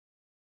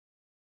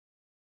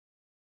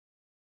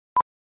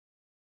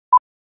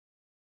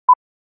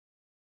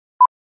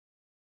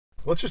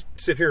Let's just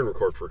sit here and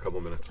record for a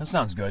couple minutes. That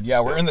sounds good. Yeah,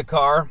 we're in the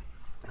car.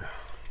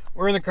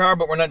 We're in the car,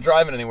 but we're not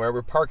driving anywhere.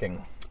 We're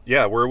parking.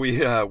 Yeah, where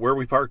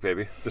we park,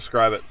 baby.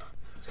 Describe it.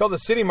 It's called the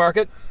City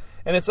Market,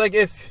 and it's like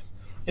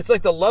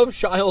the love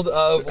child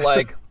of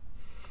like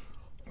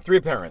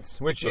three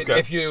parents. Which, okay.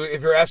 if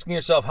you're asking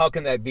yourself how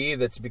can that be,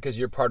 that's because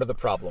you're part of the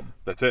problem.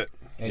 That's it.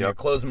 And you're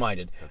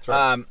closed-minded. That's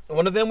right.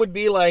 One of them would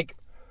be like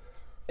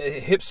a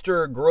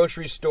hipster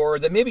grocery store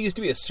that maybe used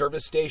to be a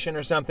service station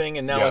or something,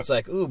 and now it's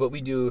like, ooh, but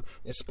we do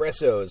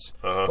espressos.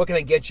 What can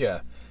I get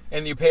you?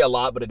 And you pay a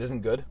lot, but it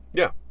isn't good.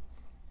 Yeah.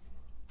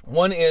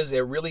 One is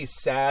a really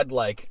sad,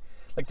 like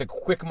the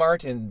Quick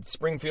Mart in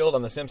Springfield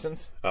on The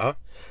Simpsons. Uh-huh.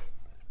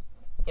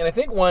 And I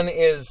think one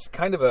is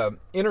kind of a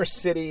inner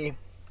city,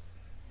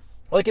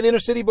 like an inner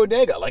city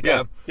bodega. Like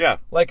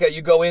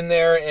you go in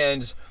there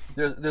and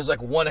there's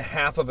like one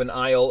half of an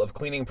aisle of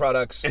cleaning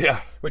products. Yeah.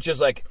 Which is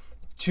like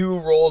 2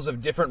 rolls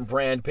of different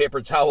brand paper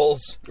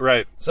towels.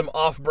 Right. Some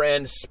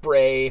off-brand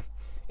spray.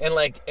 And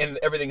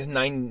everything is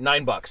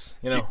 $9,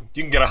 you know.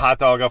 You can get a hot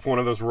dog off one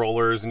of those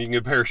rollers, and you can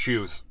get a pair of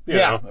shoes. You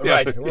know?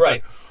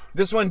 Right.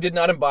 This one did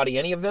not embody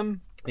any of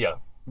them. Yeah.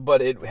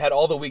 But it had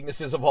all the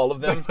weaknesses of all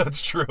of them.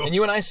 That's true. And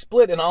you and I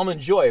split an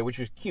almond joy, which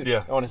was cute.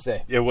 Yeah. I want to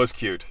say it was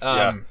cute.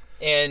 Yeah.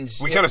 And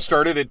we kind of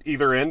started at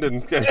either end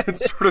and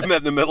sort of met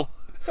in the middle.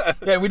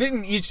 Yeah, we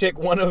didn't each take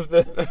one of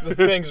the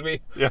things.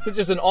 It's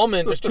just an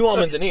almond. There's 2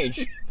 almonds in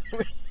each.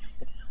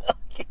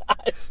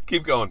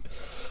 Keep going.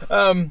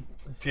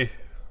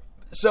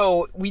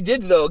 So we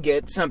did, though,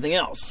 get something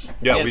else.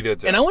 Yeah, we did,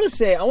 too. And I want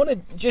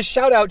to just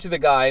shout out to the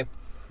guy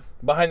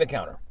behind the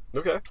counter.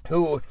 Okay.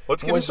 Who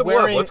Let's give him some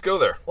wearing, love. Let's go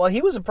there. Well,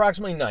 he was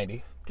approximately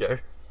 90. Okay.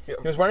 Yeah.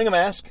 He was wearing a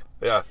mask.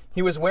 Yeah.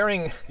 He was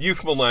wearing...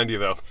 Youthful 90,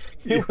 though.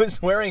 He was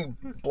wearing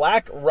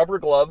black rubber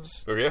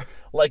gloves. Okay.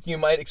 Like you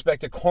might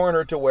expect a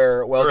coroner to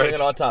wear while doing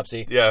an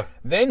autopsy. Yeah.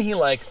 Then he,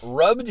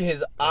 rubbed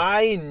his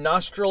eye,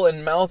 nostril,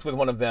 and mouth with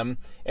one of them,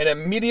 and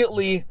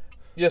immediately...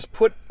 just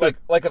put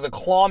like the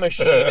claw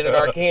machine in an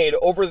arcade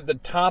over the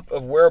top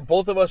of where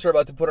both of us are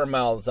about to put our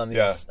mouths on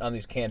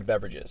these canned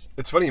beverages.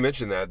 It's funny you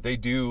mention that. They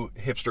do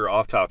hipster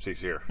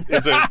autopsies here.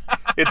 It's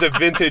a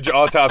vintage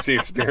autopsy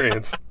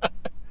experience.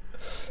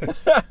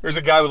 There's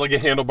a guy with like a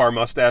handlebar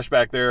mustache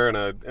back there and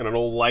an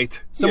old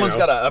light. Someone's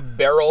got a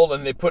barrel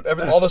and they put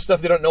all the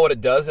stuff they don't know what it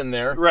does in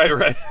there.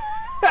 Right.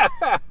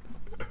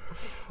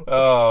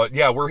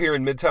 Yeah, we're here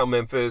in Midtown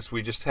Memphis.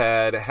 We just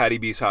had Hattie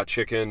B's Hot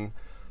Chicken.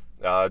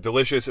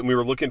 Delicious, and we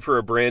were looking for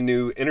a brand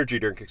new energy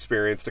drink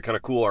experience to kind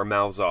of cool our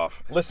mouths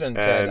off. Listen,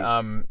 Ted,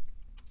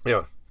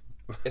 yeah,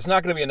 it's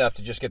not going to be enough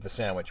to just get the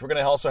sandwich. We're going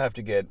to also have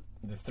to get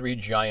the 3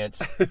 giant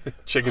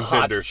chicken hot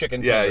tenders.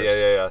 Chicken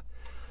tenders.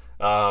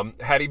 Yeah.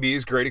 Hattie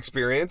B's, great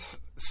experience,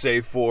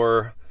 save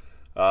for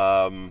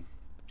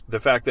the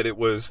fact that it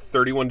was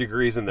 31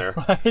 degrees in there.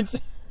 Right.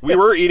 We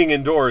were eating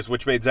indoors,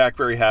 which made Zach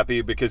very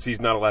happy because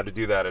he's not allowed to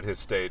do that at his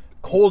state.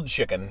 Cold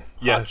chicken,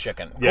 hot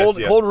chicken.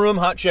 Cold room,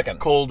 hot chicken.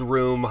 Cold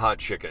room, hot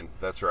chicken.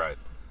 That's right.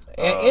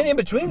 And in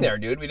between there,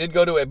 dude, we did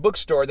go to a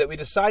bookstore that we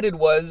decided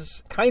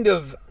was kind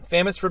of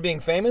famous for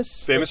being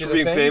famous. Famous for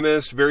being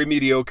famous, very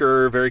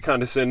mediocre, very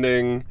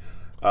condescending.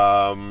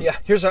 Yeah,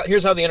 here's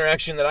how the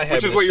interaction that I had.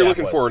 Which is what you're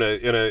looking for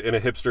in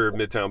a hipster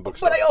midtown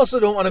bookstore. But I also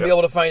don't want to be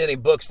able to find any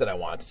books that I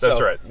want. That's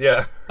right.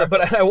 Yeah.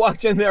 But I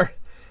walked in there.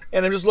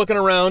 And I'm just looking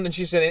around, and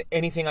she said,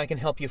 "Anything I can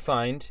help you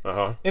find?"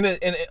 And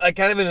I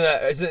kind of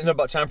is it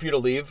about time for you to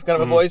leave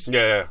kind of a voice?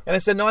 Yeah. And I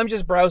said, "No, I'm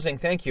just browsing.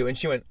 Thank you." And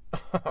she went,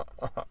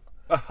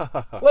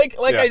 like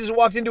I just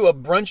walked into a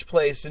brunch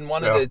place and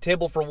wanted a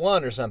table for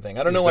one or something.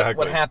 I don't know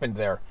what happened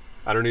there.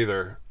 I don't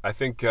either. I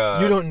think you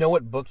don't know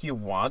what book you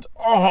want.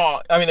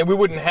 I mean, we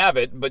wouldn't have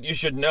it, but you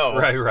should know.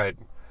 Right.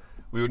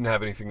 We wouldn't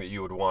have anything that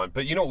you would want,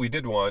 but you know what we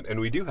did want,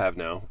 and we do have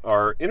now,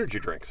 are energy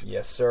drinks.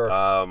 Yes,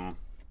 sir.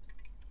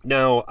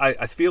 Now,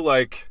 I feel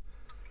like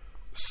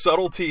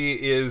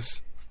subtlety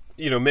is,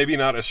 maybe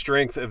not a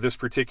strength of this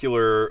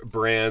particular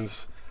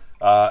brand's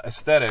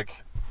aesthetic.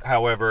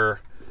 However,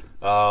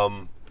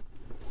 what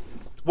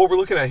we're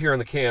looking at here on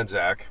the can,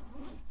 Zach,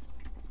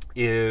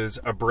 is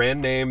a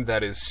brand name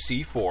that is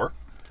C4.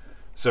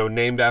 So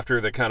named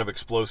after the kind of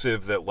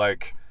explosive that,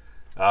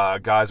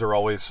 guys are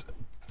always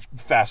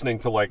fastening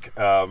to, what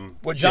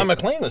John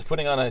McClane was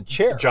putting on a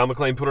chair. John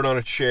McClane put it on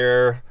a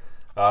chair.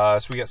 So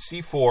we got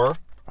C4.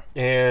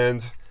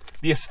 And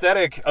the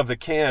aesthetic of the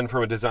can,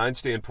 from a design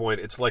standpoint,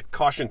 it's like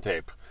caution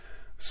tape.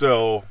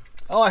 So...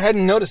 Oh, I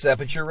hadn't noticed that,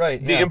 but you're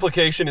right. The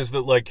implication is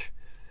that,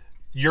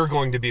 you're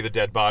going to be the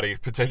dead body,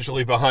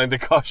 potentially, behind the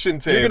caution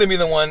tape. You're going to be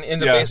the one in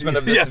the basement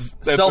of this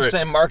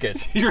self-same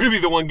market. You're going to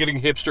be the one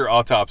getting hipster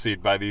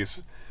autopsied by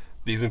these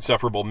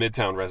insufferable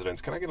Midtown residents.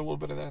 Can I get a little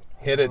bit of that?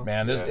 Hit it,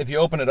 man. If you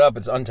open it up,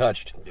 it's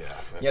untouched.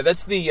 Yeah,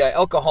 that's the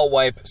alcohol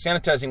wipe,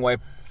 sanitizing wipe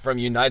from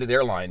United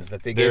Airlines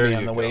that they gave me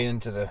on the way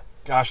into the...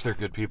 Gosh, they're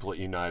good people at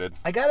United.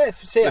 I gotta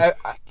say,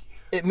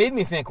 it made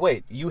me think,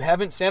 wait, you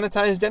haven't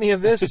sanitized any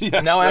of this?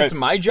 Now that's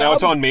my job? Now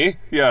it's on me?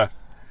 Yeah.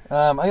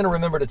 I'm gonna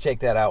remember to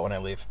take that out when I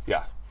leave.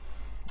 Yeah.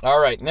 All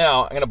right,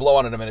 now I'm going to blow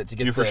on it a minute to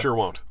get You for the sure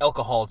won't.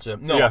 alcohol to...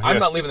 No, Yeah, I'm yeah.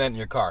 not leaving that in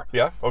your car.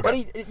 Yeah? Okay.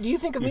 Buddy, do you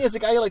think of me as a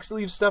guy who likes to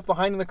leave stuff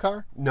behind in the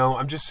car? No,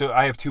 I'm just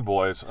I have 2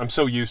 boys. I'm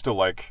so used to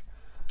like...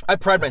 I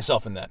pride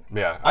myself in that.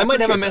 Yeah, I might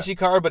have a appreciate messy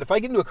car, but if I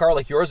get into a car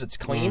like yours, it's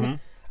clean.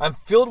 I'm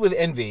filled with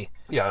envy.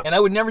 Yeah. And I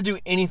would never do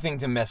anything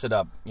to mess it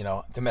up,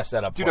 to mess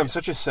that up. Dude, for I'm you.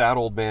 such a sad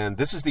old man.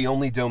 This is the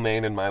only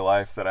domain in my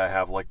life that I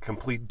have like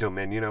complete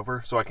dominion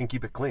over, so I can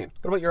keep it clean.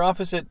 What about your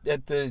office at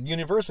the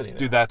university? There?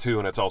 Do that too,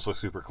 and it's also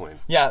super clean.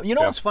 Yeah,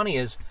 what's funny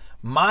is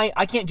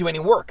I can't do any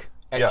work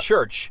at Yeah.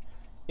 church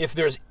if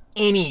there's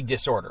any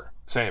disorder.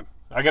 Same.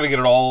 I got to get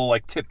it all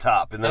like tip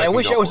top, and then And I can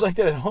wish go I was for it. like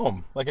that at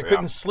home. Like I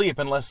couldn't sleep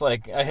unless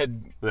like I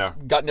had Yeah.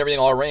 gotten everything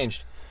all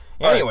arranged.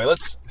 right. Anyway,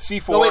 let's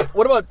C4. No, wait,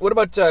 what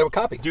about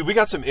copy? Dude, we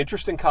got some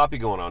interesting copy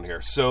going on here.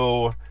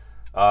 So,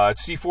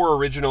 it's C4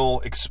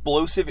 Original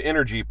Explosive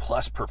Energy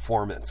plus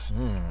Performance.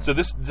 So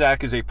this,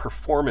 Zach, is a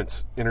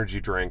performance energy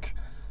drink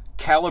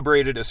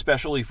calibrated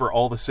especially for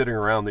all the sitting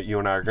around that you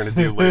and I are going to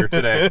do later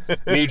today.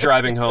 Me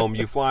driving home,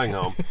 you flying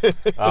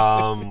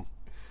home.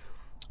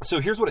 So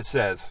here's what it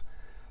says.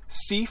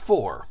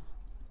 C4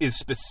 is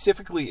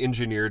specifically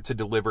engineered to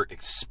deliver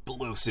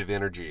explosive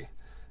energy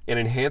and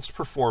enhanced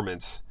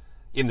performance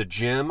in the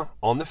gym,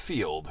 on the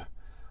field,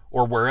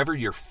 or wherever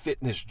your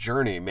fitness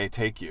journey may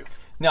take you.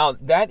 Now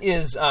that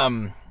is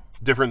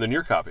Different than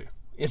your copy.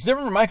 it's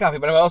different from my coffee,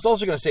 but I was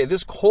also going to say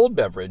this cold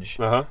beverage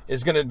Uh-huh.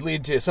 is going to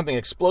lead to something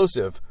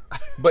explosive,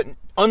 but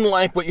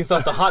unlike what you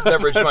thought the hot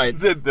beverage might.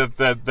 That's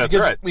Because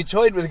right. we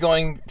toyed with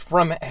going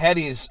from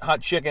Hattie's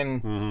hot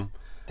chicken,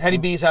 Hattie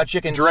B's hot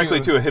chicken,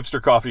 Directly to a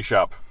hipster coffee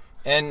shop.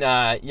 and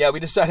we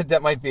decided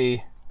that might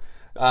be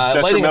lighting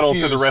a Detrimental to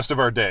fuse. the rest of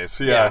our days.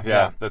 Yeah,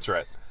 yeah. That's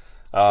right.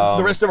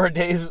 The rest of our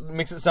days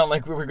makes it sound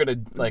like we were going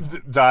to like.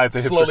 Die at the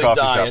Slowly hipster coffee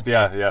die shop. at the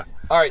Yeah, yeah.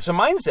 All right, so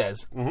mine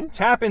says Mm-hmm.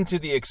 tap into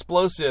the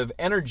explosive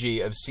energy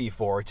of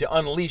C4 to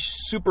unleash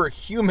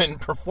superhuman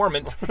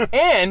performance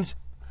and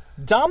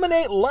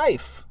dominate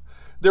life.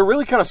 They're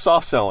really kind of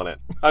soft selling it.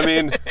 I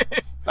mean,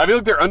 I feel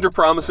like they're under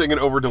promising and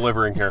over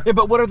delivering here. Yeah,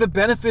 but what are the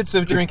benefits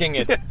of drinking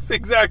it? Yes,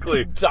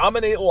 exactly.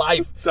 Dominate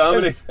life.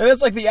 Dominate. And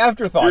it's like the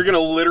afterthought. You're going to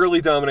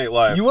literally dominate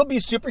life. You will be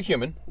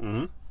superhuman,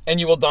 and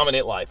you will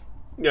dominate life.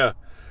 Yeah.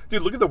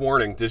 Dude, look at the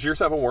warning. Does yours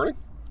have a warning?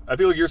 I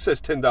feel like yours says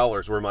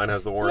 $10 where mine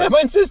has the warning. Yeah,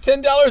 mine says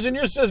 $10 and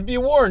yours says be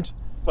warned.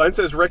 Mine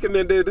says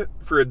recommended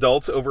for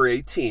adults over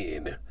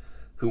 18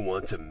 who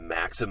want to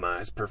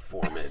maximize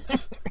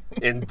performance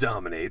and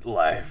dominate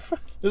life.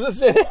 Does it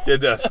say that? It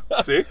does.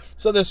 See?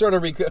 So they're sort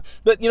of...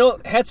 But,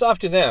 hats off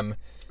to them.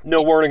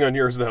 No warning on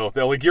yours, though.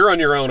 They're like, you're on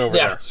your own over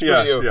Yeah, there.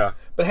 screw you. Yeah.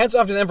 But hats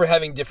off to them for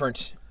having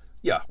different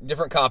Yeah.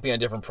 copy on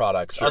different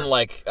products,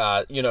 unlike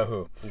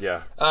you-know-who.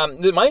 Yeah.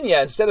 Mine,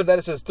 instead of that,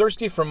 it says,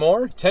 thirsty for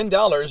more?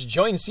 $10.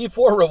 Join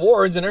C4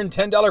 Rewards and earn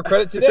 $10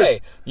 credit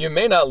today. You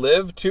may not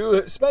live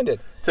to spend it.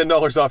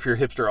 $10 off your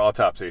hipster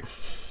autopsy.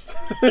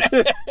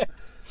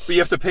 But you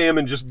have to pay them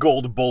in just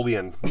gold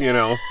bullion,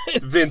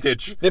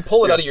 vintage. They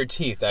pull it out of your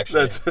teeth,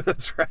 actually.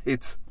 That's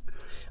right.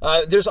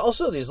 There's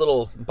also these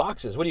little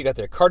boxes. What do you got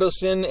there?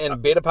 Carnosine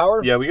and Beta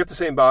Power? Yeah, we got the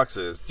same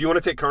boxes. Do you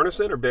want to take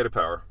Carnosine or Beta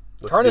Power?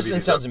 Let's divvy Carnosine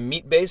these sounds up.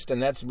 meat-based,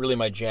 and that's really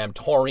my jam.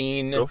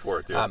 Taurine. Go for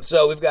it, dude.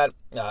 So we've got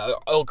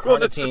Oh,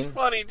 that's just L-carnitine.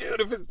 funny,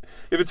 dude.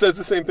 If it says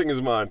the same thing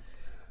as mine.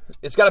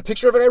 It's got a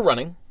picture of a guy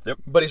running. Yep.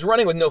 But he's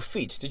running with no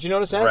feet. Did you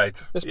notice that?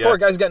 Right, This yeah. poor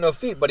guy's got no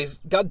feet, but he's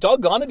got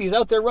doggone it, he's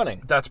out there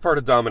running. That's part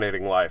of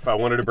dominating life. I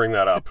wanted to bring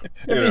that up.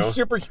 I mean,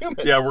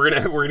 superhuman. Yeah, we're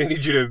gonna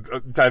need you to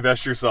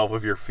divest yourself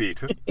of your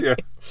feet. Yeah.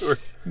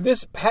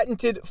 This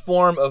patented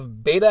form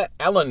of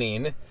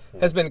beta-alanine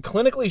has been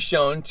clinically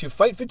shown to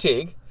fight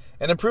fatigue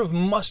and improve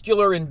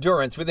muscular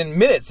endurance within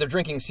minutes of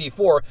drinking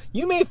C4.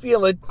 You may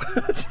feel a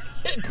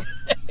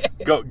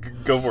Go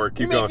for it. Keep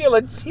you may going. feel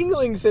a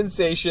tingling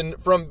sensation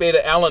from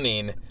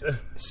beta-alanine,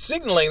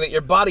 signaling that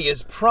your body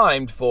is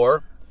primed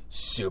for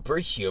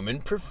superhuman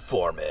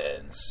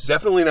performance.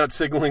 Definitely not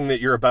signaling that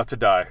you're about to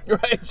die.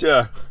 Right?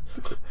 Yeah.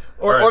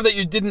 Or, All right. or that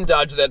you didn't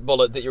dodge that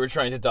bullet that you were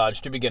trying to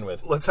dodge to begin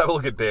with. Let's have a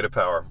look at Beta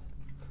Power.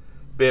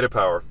 Beta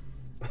Power.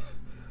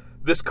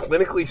 This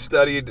clinically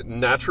studied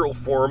natural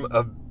form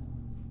of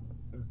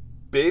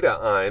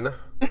beta-ine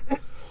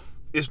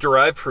is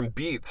derived from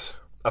beets,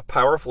 a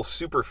powerful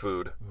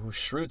superfood Ooh,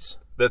 Schrutes.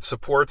 that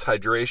supports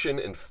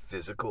hydration and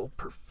physical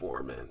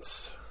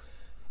performance.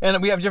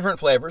 And we have different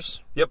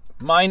flavors. Yep.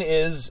 Mine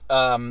is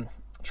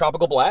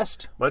Tropical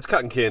Blast. Mine's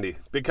cotton candy.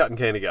 Big cotton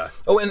candy guy.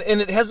 Oh, and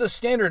it has a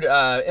standard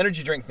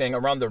energy drink thing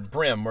around the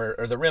brim,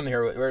 or the rim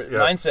here, where Yeah.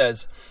 mine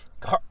says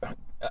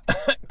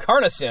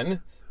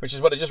Carnosine, which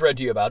is what I just read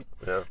to you about.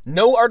 Yeah.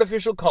 No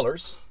artificial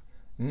colors,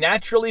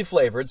 naturally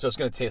flavored, so it's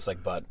going to taste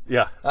like bud.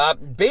 Yeah.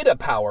 Beta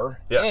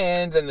Power, Yeah.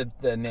 and then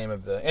the name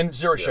of and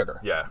zero sugar.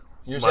 Yeah.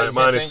 Yours says the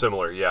same Mine thing? is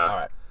similar, yeah. All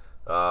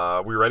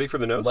right. We ready for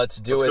the nose? Let's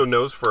do Let's it. go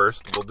nose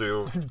first.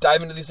 We'll do...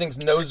 Dive into these things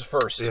nose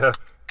first. Yeah.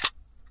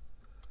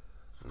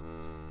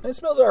 It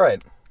smells all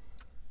right.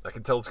 I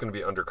can tell it's going to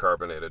be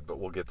undercarbonated, but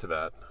we'll get to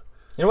that.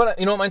 You know what?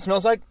 You know what mine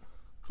smells like?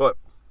 What?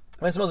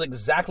 Mine smells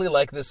exactly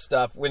like this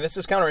stuff. When this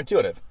is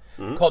counterintuitive,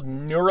 called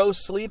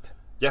NeuroSleep.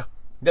 Yeah.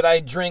 that I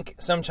drink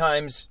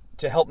sometimes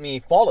to help me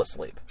fall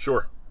asleep.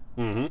 Sure.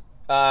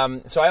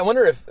 So I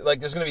wonder if like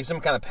there's going to be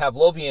some kind of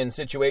Pavlovian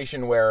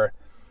situation where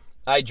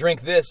I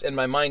drink this and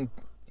my mind,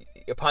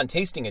 upon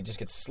tasting it, just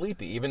gets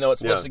sleepy, even though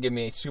it's supposed to give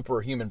me a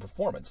superhuman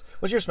performance.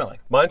 What's yours smell like?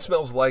 Mine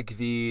smells like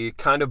the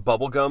kind of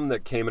bubble gum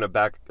that came in a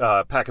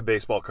pack of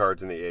baseball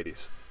cards in the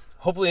 80s.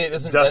 Hopefully it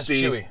isn't Dusty.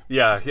 as chewy.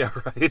 Yeah,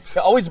 right.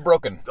 Always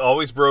broken.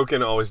 Always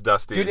broken, always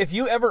dusty. Dude, if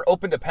you ever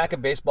opened a pack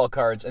of baseball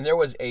cards and there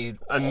was a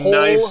whole,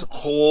 nice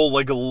whole,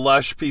 like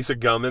lush piece of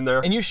gum in there.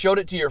 and you showed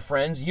it to your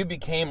friends, you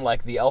became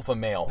like the alpha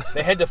male.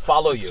 They had to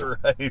follow That's you.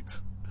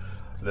 right.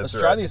 Let's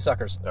try these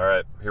suckers. All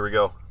right, here we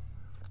go.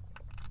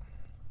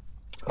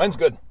 Mine's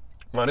good.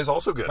 Mine is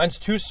also good. Mine's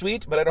too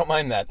sweet, but I don't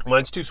mind that.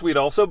 Mine's too sweet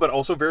also, but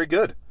also very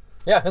good.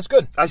 Yeah, that's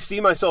good. I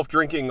see myself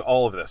drinking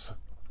all of this.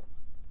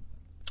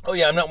 Oh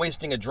yeah, I'm not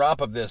wasting a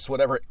drop of this,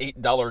 whatever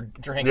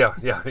 $8 drink.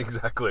 Yeah,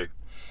 exactly.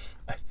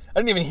 I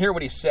didn't even hear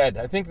what he said.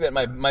 I think that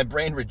my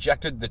brain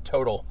rejected the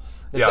total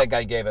that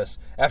guy gave us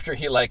after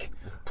he like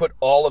put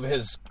all of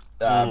his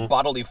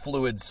bodily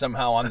fluids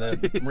somehow on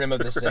the rim of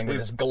this thing with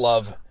his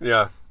glove.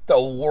 Yeah. The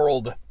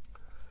world.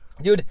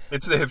 Dude.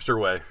 It's the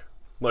hipster way.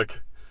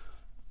 Like...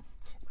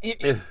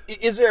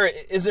 Is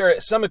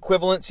there some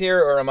equivalence here,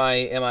 or am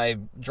I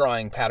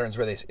drawing patterns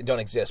where they don't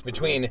exist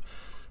between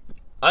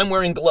I'm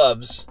wearing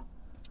gloves,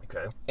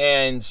 okay,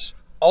 and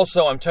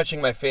also I'm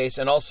touching my face,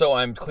 and also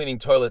I'm cleaning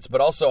toilets,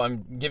 but also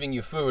I'm giving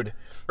you food,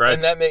 right?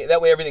 And that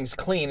way everything's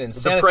clean and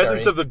sanitary. The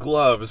presence of the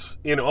gloves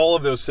in all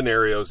of those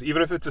scenarios,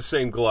 even if it's the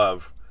same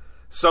glove,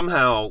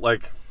 somehow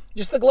like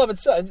just the glove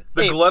itself.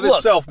 The glove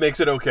itself makes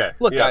it okay.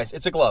 Look, guys,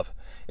 it's a glove.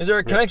 Is there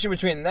a connection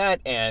between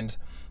that and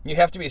you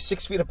have to be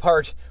 6 feet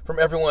apart from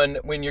everyone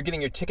when you're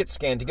getting your ticket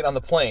scanned to get on the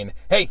plane?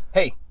 Hey,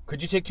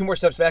 could you take 2 more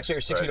steps back so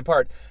you're 6 feet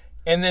apart?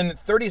 And then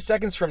 30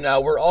 seconds from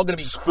now, we're all going to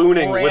be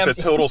spooning cramped. with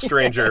a total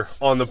stranger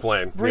on the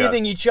plane.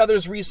 Breathing each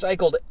other's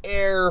recycled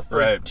air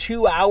for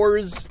 2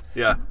 hours.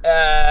 Yeah.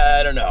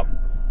 I don't know.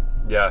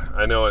 Yeah,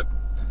 I know it.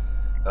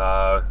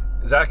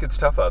 Zach, it's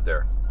tough out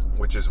there,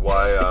 which is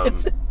why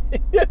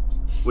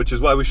we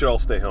should all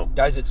stay home.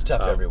 Guys, it's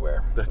tough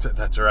everywhere.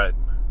 That's right.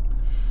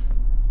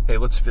 Hey,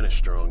 let's finish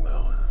strong,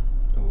 though.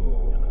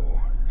 Ooh.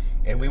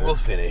 And we will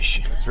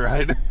finish. That's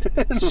right.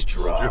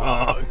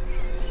 Strong.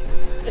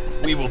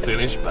 We will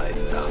finish by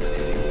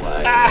dominating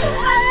life.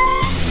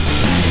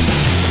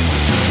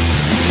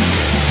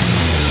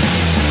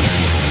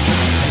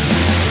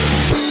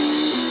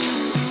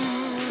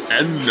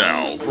 And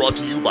now, brought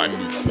to you by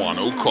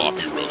Mukwano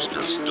Coffee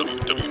Roasters,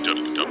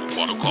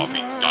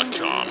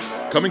 www.mukwanocoffee.com.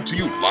 Coming to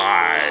you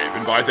live,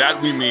 and by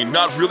that we mean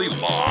not really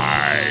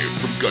live,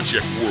 from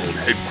Gutcheck World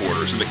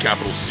Headquarters in the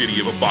capital city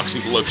of a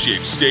boxing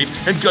glove-shaped state,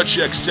 and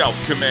Gutcheck South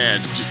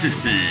Command,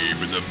 deep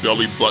in the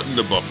belly button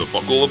above the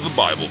buckle of the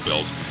Bible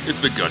Belt.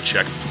 It's the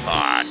Gutcheck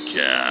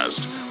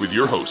Podcast, with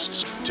your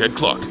hosts, Ted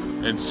Cluck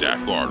and Zach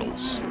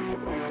Bartles.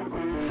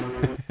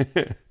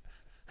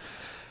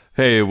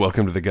 Hey,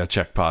 welcome to the Gut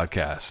Check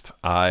Podcast.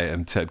 I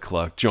am Ted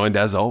Cluck, joined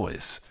as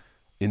always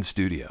in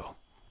studio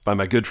by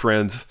my good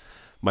friend,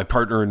 my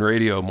partner in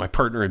radio, my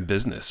partner in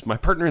business, my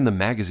partner in the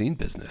magazine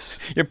business.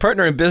 Your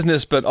partner in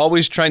business, but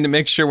always trying to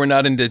make sure we're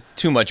not into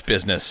too much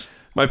business.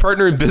 My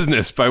partner in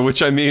business, by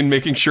which I mean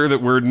making sure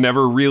that we're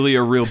never really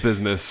a real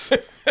business.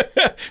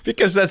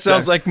 Because that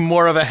sounds like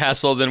more of a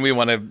hassle than we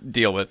want to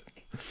deal with.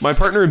 My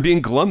partner in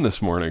being glum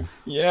this morning.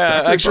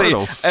 Yeah, actually,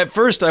 at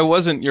first I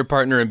wasn't your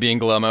partner in being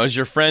glum. I was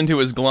your friend who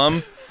was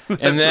glum.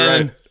 And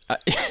then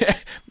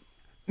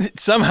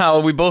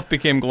somehow we both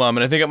became glum,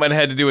 and I think it might have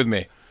had to do with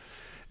me.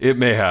 It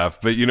may have,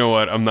 but you know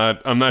what? I'm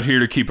not here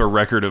to keep a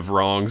record of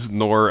wrongs,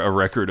 nor a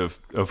record of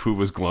who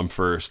was glum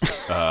first.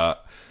 I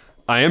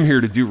am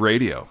here to do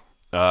radio,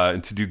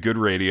 and to do good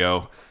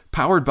radio,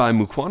 powered by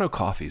Mukwano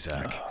Coffee,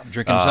 Zach. I'm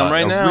drinking some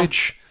right now. A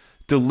rich,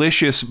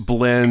 delicious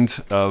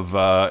blend of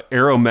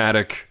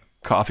aromatic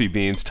coffee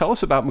beans. Tell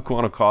us about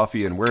Mukwano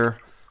Coffee and where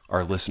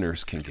our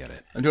listeners can get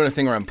it. I'm doing a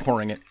thing where I'm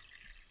pouring it.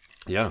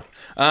 Yeah.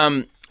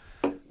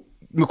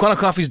 Mukwano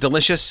Coffee is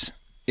delicious.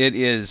 It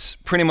is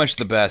pretty much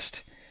the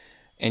best.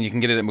 And you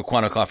can get it at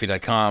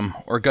mukwanocoffee.com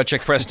or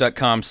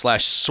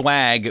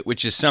gutcheckpress.com/swag,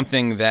 which is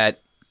something that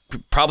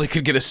probably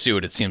could get us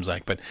sued, it seems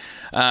like. But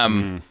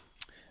I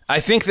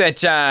think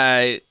that,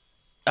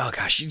 oh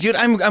gosh, dude,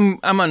 I'm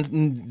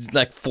on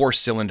like 4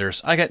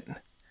 cylinders. I got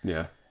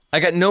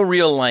no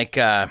real like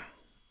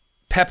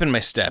pep in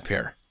my step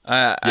here.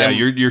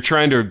 You're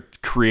trying to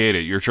create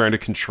it. You're trying to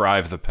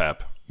contrive the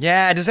pep.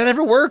 Yeah, does that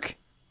ever work?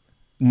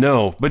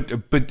 No,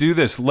 but do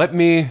this. Let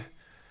me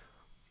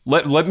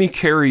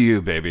carry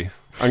you, baby.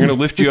 I'm gonna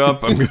lift you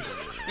up. I'm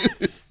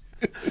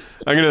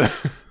gonna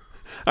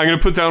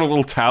put down a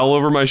little towel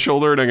over my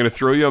shoulder, and I'm gonna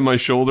throw you on my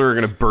shoulder. I'm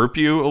gonna burp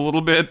you a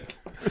little bit,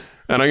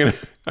 and I'm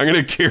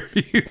gonna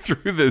carry you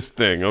through this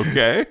thing.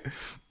 Okay?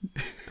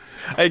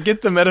 I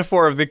get the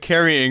metaphor of the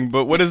carrying,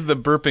 but what does the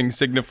burping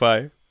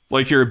signify?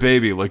 Like you're a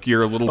baby. Like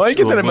you're a little. Well, I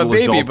get that I'm a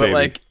baby, but baby.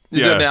 like.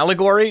 Is it an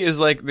allegory?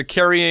 Is like the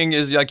carrying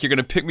is like you're going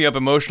to pick me up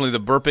emotionally. The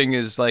burping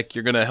is like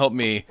you're going to help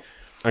me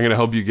I'm gonna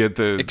help you get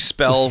the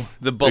Expel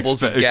the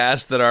bubbles of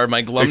gas that are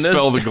my glumness.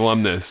 Expel the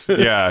glumness.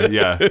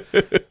 Yeah.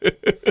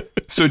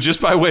 So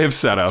just by way of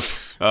setup,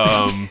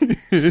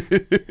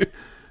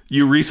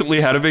 you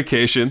recently had a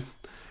vacation,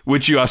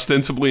 which you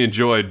ostensibly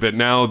enjoyed, but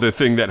now the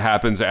thing that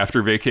happens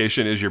after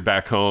vacation is you're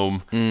back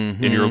home and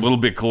you're a little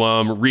bit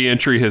glum.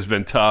 Re-entry has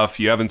been tough.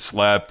 You haven't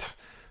slept.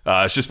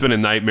 It's just been a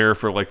nightmare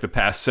for like the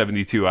past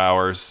 72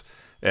 hours,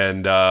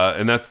 and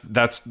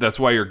that's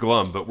why you're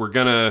glum. But we're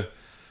gonna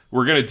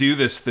do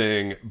this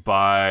thing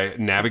by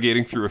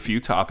navigating through a few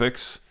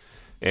topics,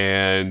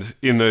 and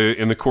in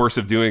the course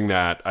of doing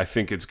that, I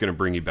think it's gonna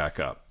bring you back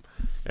up.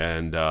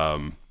 And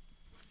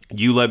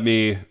you let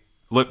me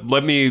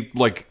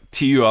like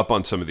tee you up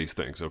on some of these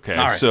things, okay?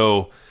 All right.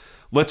 So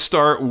let's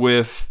start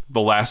with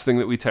the last thing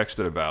that we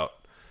texted about,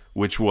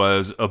 which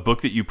was a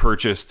book that you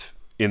purchased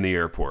in the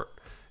airport.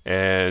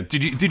 And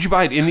did you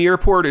buy it in the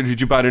airport, or did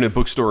you buy it in a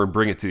bookstore and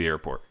bring it to the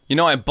airport?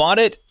 I bought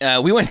it.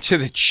 We went to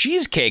the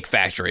Cheesecake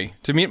Factory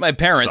to meet my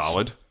parents.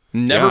 Solid.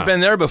 Never been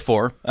there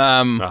before.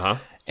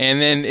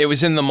 And then it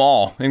was in the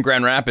mall in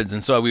Grand Rapids,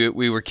 and so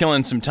we were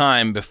killing some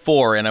time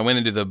before, and I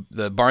went into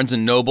the Barnes &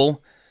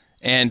 Noble,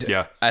 and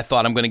I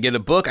thought I'm going to get a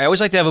book. I always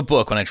like to have a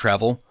book when I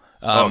travel.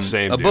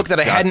 Same. A book that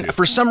I hadn't,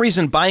 for some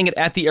reason, buying it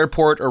at the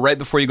airport or right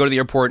before you go to the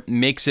airport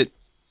makes it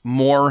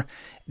more.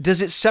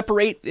 Does it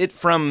separate it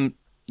from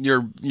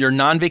your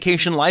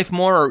non-vacation life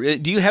more, or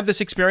do you have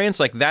this experience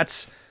like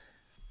that's?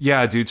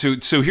 Yeah,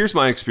 dude. So here's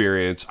my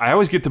experience. I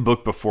always get the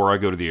book before I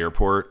go to the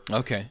airport.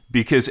 Okay.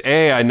 Because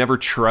A, I never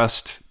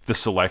trust the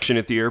selection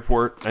at the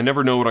airport. I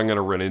never know what I'm going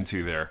to run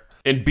into there.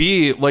 And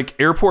B, like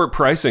airport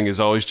pricing is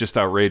always just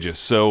outrageous.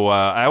 So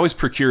I always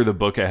procure the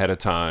book ahead of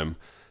time.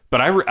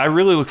 But I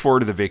really look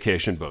forward to the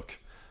vacation book.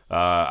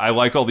 I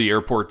like all the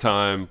airport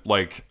time,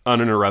 like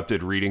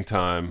uninterrupted reading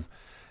time.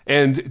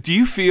 And do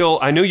you feel,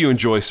 I know you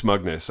enjoy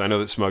smugness. I know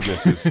that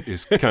smugness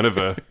is kind of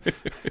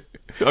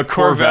a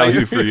core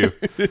value for you.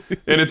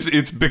 And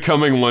it's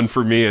becoming one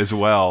for me as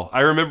well. I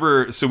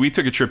remember, so we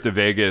took a trip to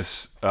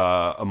Vegas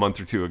a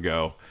month or two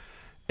ago.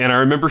 And I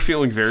remember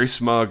feeling very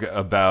smug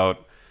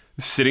about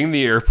sitting in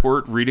the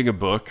airport reading a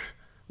book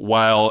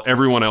while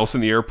everyone else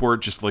in the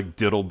airport just like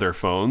diddled their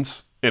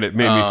phones. And it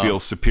made me feel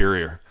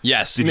superior.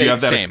 Yes. Did you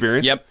have that same.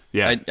 experience? Yep.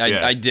 Yeah.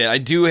 I did. I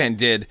do and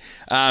did.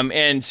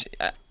 And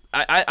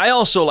I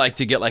also like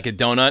to get like a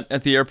donut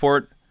at the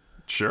airport.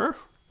 Sure.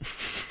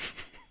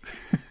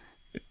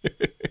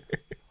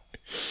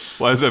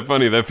 Why is that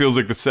funny? That feels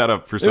like the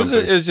setup for something.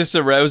 It was a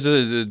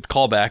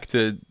callback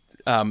to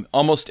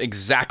almost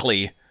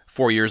exactly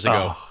 4 years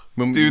ago.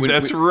 Dude,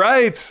 that's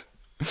right.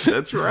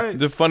 That's right.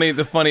 The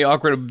funny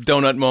awkward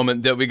donut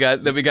moment that we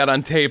got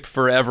on tape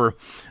forever.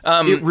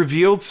 It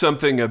revealed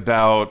something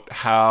about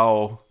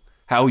how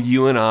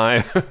you and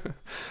I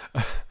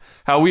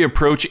how we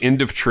approach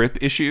end of trip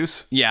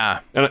issues. Yeah.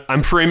 And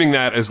I'm framing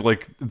that as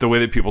like the way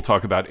that people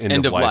talk about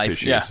end of life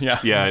issues.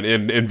 Yeah,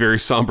 and in very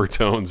somber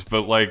tones,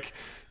 but like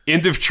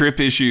end of trip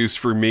issues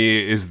for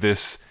me is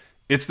this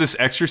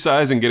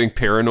exercise in getting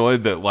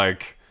paranoid that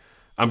like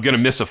I'm going to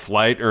miss a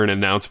flight or an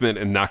announcement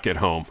and not get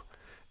home.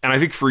 And I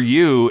think for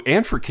you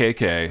and for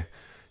KK,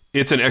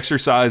 it's an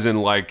exercise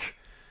in like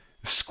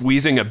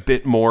squeezing a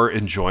bit more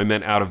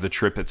enjoyment out of the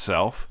trip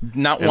itself.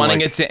 Not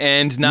wanting it to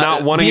end,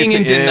 not wanting being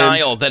in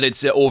denial that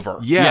it's over.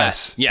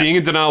 Yes. Being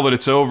in denial that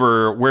it's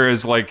over,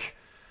 whereas like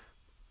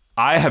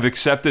I have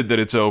accepted that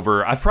it's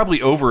over. I've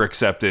probably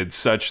over-accepted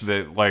such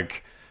that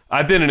like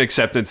I've been in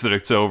acceptance that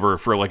it's over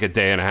for like a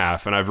day and a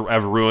half, and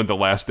I've ruined the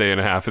last day and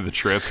a half of the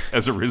trip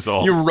as a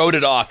result. You wrote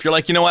it off. You're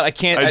like, you know what? I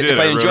can't. If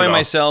I enjoy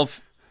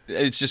myself,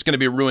 it's just going to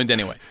be ruined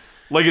anyway.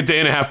 Like a day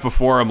and a half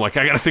before, I'm like,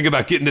 I got to think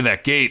about getting to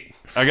that gate.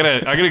 I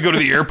gotta go to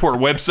the airport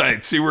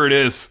website, see where it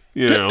is.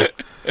 You know,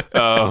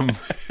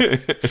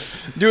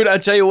 dude. I'll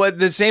tell you what.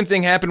 The same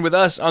thing happened with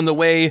us on the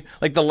way,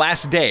 like the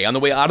last day on the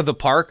way out of the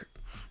park.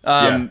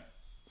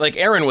 Like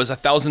Erin was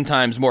 1,000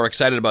 times more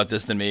excited about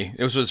this than me.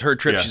 It was her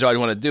trip she's always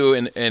wanted to do,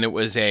 and it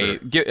was a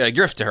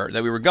gift to her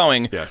that we were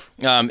going. Yeah.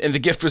 And the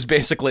gift was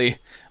basically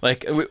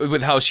like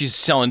with how she's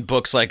selling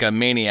books like a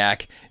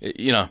maniac.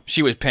 You know,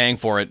 she was paying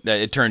for it.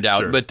 It turned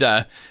out, but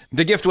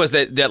the gift was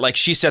that like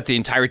she set the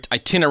entire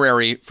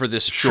itinerary for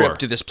this trip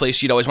to this place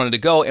she'd always wanted to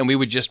go, and we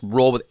would just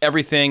roll with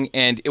everything,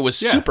 and it was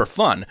super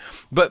fun.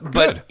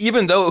 But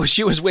even though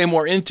she was way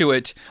more into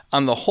it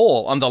on the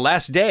whole, on the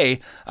last day,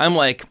 I'm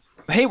like,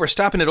 hey, we're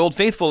stopping at Old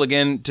Faithful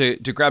again to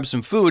grab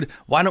some food.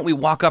 Why don't we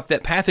walk up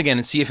that path again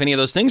and see if any of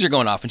those things are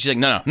going off? And she's like,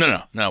 no,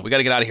 we got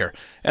to get out of here.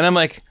 And I'm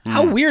like,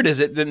 how weird is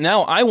it that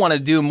now I want to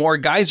do more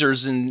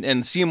geysers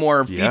and see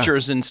more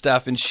features and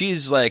stuff, and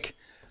she's like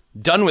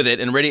done with it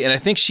and ready. And I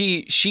think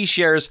she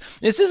shares,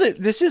 this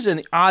is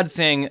an odd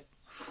thing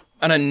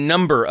on a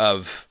number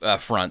of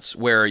fronts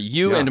where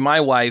you and my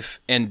wife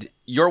and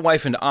your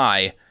wife and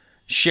I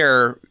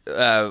share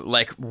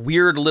like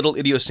weird little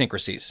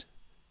idiosyncrasies.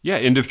 Yeah,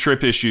 end of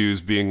trip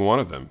issues being one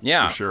of them.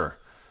 Yeah. For sure.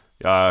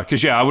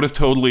 Because, I would have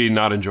totally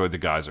not enjoyed the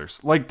geysers.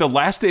 Like, the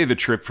last day of the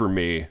trip for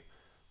me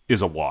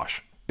is a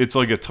wash. It's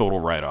like a total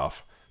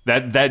write-off.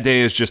 That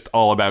day is just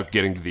all about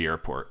getting to the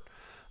airport.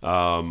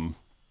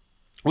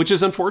 which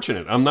is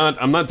unfortunate. I'm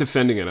not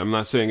defending it. I'm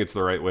not saying it's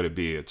the right way to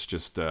be. It's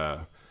just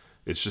a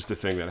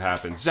thing that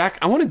happens. Zach,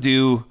 I want to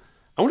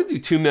do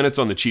 2 minutes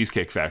on the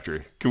Cheesecake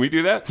Factory. Can we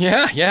do that?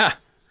 Yeah.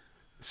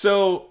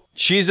 So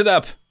Cheese it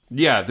up.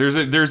 yeah, there's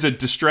a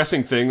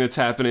distressing thing that's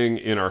happening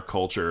in our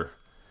culture,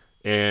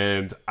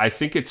 and I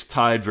think it's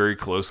tied very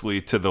closely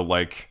to the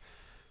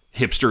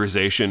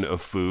hipsterization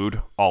of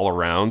food all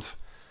around.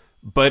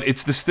 But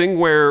it's this thing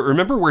where,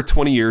 remember where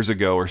 20 years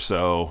ago or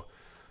so,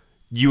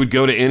 you would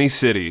go to any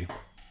city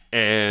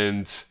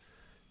and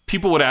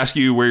people would ask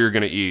you where you're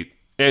going to eat.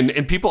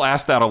 And people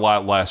asked that a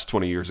lot less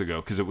 20 years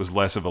ago because it was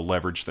less of a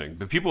leverage thing.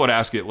 But people would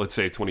ask it, let's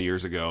say 20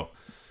 years ago,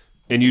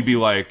 and you'd be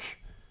like,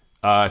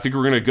 I think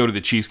we're going to go to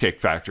the Cheesecake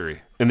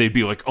Factory. And they'd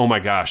be like, oh my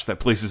gosh, that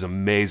place is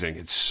amazing.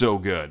 It's so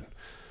good.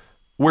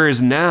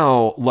 Whereas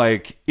now,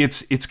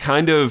 it's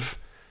kind of...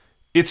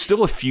 It's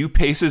still a few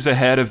paces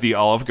ahead of the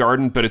Olive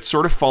Garden, but it's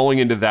sort of falling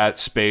into that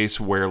space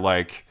where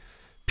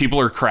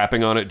people are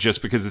crapping on it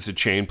just because it's a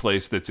chain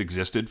place that's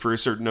existed for a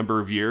certain number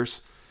of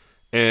years.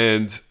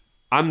 And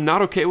I'm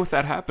not okay with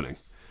that happening.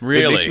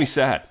 Really? It makes me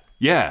sad.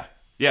 Yeah.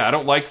 I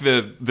don't like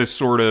the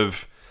sort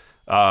of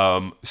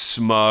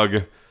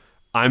smug,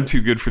 I'm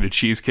too good for the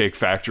Cheesecake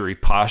Factory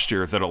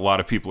posture that a lot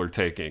of people are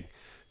taking.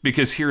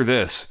 Because hear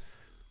this,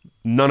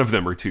 none of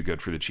them are too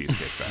good for the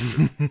Cheesecake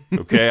Factory.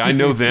 Okay? I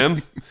know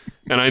them.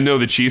 And I know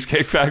the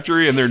Cheesecake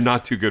Factory, and they're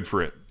not too good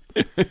for it.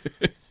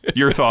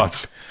 Your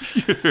thoughts?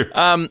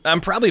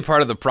 I'm probably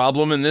part of the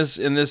problem in this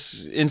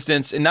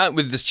instance, and not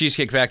with this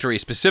Cheesecake Factory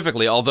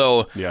specifically.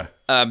 Although,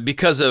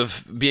 because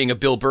of being a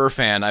Bill Burr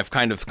fan, I've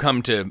kind of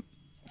come to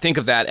think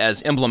of that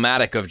as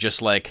emblematic of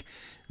just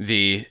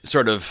the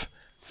sort of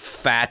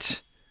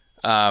fat,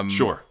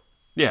 Sure,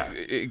 yeah,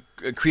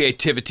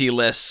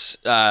 creativity-less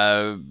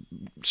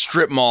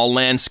strip mall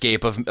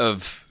landscape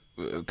of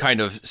kind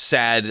of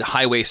sad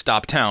highway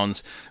stop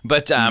towns,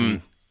 but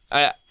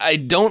I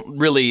don't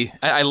really,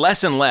 I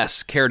less and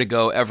less care to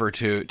go ever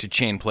to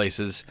chain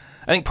places.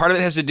 I think part of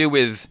it has to do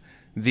with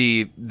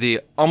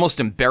the almost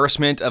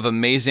embarrassment of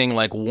amazing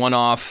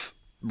one-off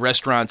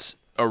restaurants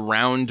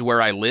around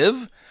where I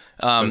live,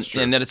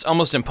 and that it's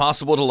almost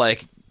impossible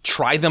to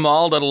try them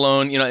all, let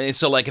alone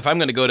so if I'm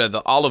going to go to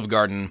the Olive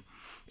Garden,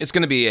 it's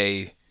going to be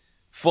a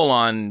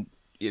full-on,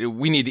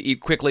 we need to eat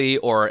quickly,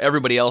 or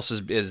everybody else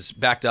is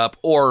backed up,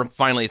 or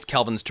finally it's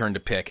Calvin's turn to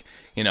pick,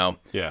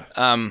 Yeah.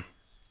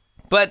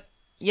 But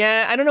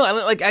yeah, I don't know.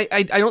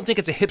 I don't think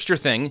it's a hipster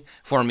thing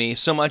for me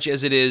so much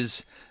as it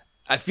is.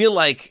 I feel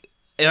like,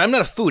 and I'm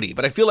not a foodie,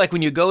 but I feel like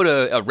when you go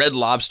to a Red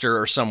Lobster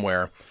or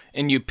somewhere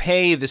and you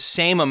pay the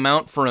same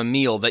amount for a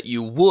meal that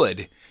you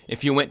would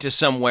if you went to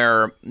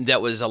somewhere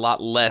that was a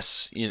lot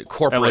less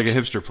corporate. Like a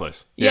hipster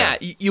place. Yeah,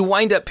 you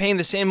wind up paying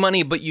the same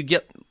money, but you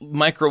get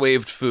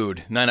microwaved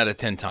food 9 out of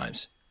 10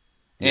 times.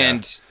 Yeah.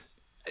 And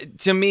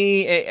to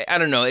me, I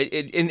don't know,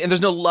 and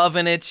there's no love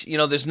in it.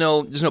 There's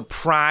no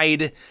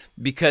pride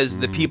because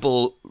the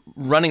people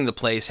running the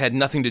place had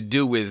nothing to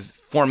do with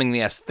forming the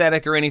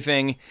aesthetic or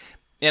anything.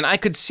 And I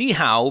could see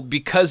how,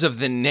 because of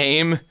the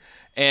name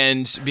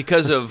and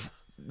because of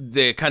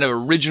the kind of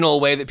original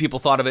way that people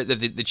thought of it,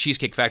 that the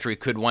Cheesecake Factory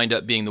could wind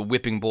up being the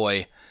whipping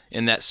boy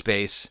in that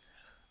space.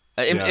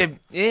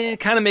 It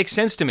kind of makes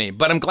sense to me.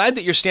 But I'm glad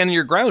that you're standing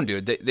your ground,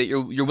 dude, that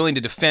you're willing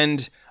to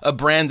defend a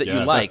brand that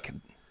you like.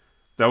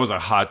 That was a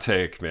hot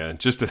take, man.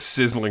 Just a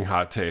sizzling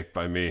hot take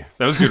by me.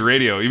 That was good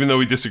radio, even though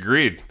we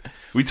disagreed.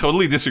 We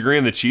totally disagree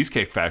on the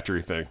Cheesecake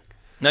Factory thing.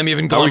 I'm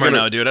even glummer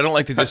now, dude. I don't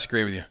like to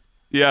disagree with you.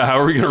 Yeah, how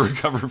are we going to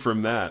recover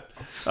from that?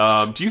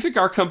 Do you think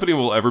our company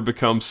will ever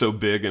become so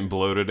big and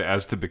bloated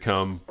as to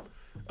become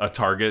a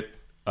target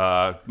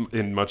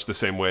in much the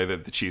same way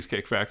that the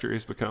Cheesecake Factory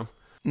has become?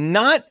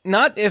 Not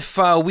if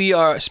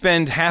we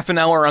spend half an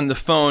hour on the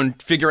phone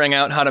figuring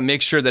out how to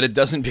make sure that it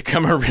doesn't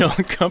become a real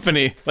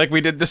company like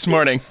we did this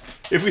morning.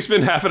 If we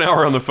spend half an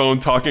hour on the phone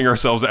talking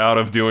ourselves out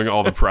of doing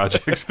all the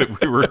projects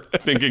that we were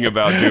thinking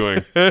about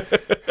doing.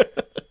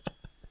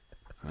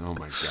 Oh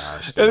my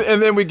gosh.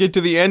 And then we get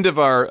to the end of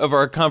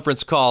our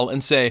conference call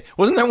and say,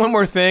 wasn't there one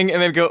more thing?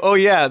 And then go, oh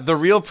yeah, the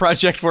real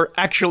project we're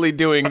actually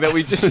doing that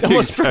we just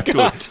almost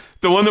forgot.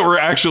 The one that we're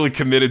actually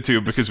committed to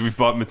because we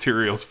bought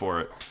materials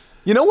for it.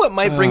 You know what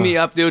might bring me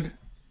up, dude?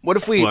 What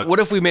if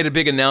we made a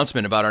big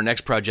announcement about our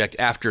next project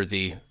after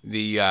the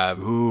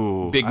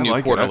big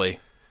new quarterly?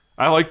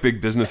 I like big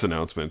business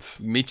announcements.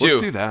 Me too. Let's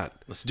do that.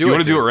 Let's do you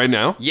want to do it right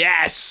now?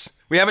 Yes.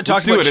 We haven't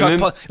talked about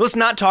Chuck. Let's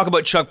not talk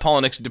about Chuck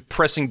Palahniuk's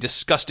depressing,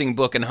 disgusting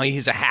book and how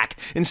he's a hack.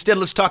 Instead,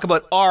 let's talk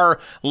about our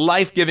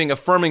life-giving,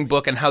 affirming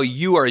book and how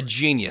you are a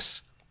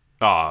genius.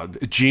 Ah,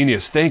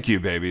 genius. Thank you,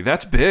 baby.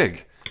 That's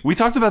big. We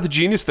talked about the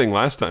genius thing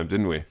last time,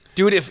 didn't we?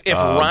 Dude, if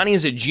Ronnie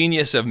is a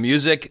genius of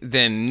music,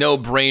 then no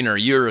brainer.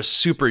 You're a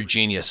super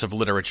genius of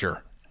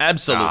literature.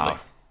 Absolutely.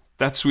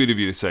 That's sweet of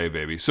you to say,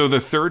 baby. So the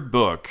third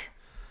book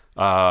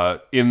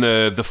in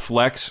the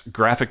Flex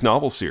graphic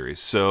novel series.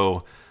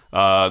 So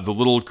the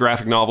little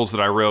graphic novels that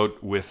I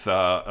wrote with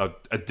a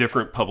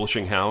different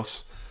publishing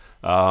house.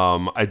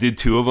 I did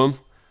 2 of them.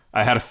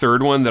 I had a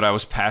third one that I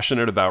was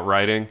passionate about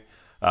writing.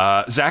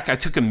 Zach, I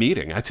took a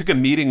meeting. I took a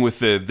meeting with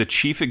the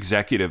chief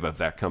executive of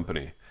that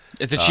company.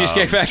 At the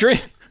Cheesecake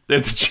Factory?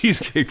 At the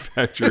Cheesecake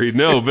Factory.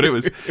 No, but it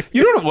was,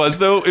 you know what it was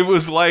though?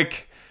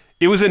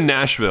 It was in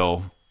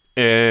Nashville,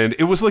 and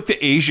it was like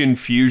the Asian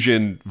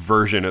fusion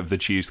version of the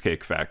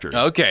Cheesecake Factory.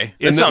 Okay.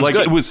 That sounds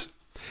good.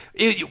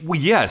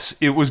 Yes,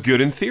 it was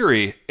good in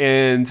theory,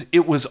 and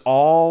it was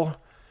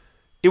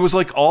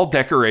like all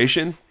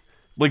decoration.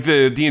 Like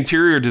the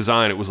interior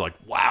design, it was like,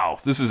 wow,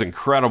 this is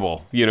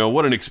incredible. You know,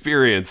 what an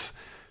experience.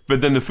 But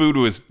then the food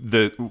was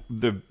the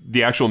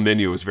actual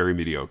menu was very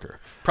mediocre.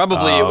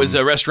 Probably it was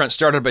a restaurant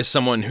started by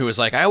someone who was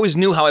like, I always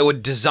knew how I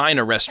would design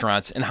a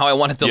restaurant and how I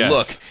want it to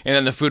look, and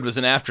then the food was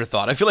an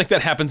afterthought. I feel like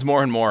that happens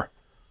more and more.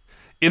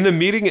 In the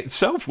meeting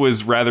itself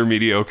was rather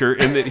mediocre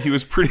in that he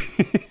was pretty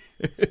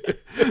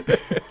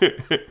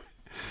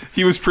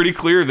he was pretty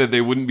clear that they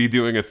wouldn't be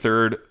doing a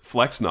third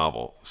Flex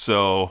novel.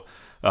 So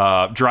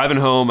driving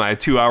home, I had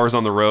 2 hours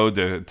on the road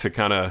to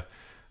kind of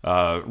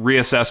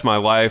reassess my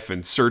life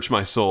and search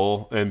my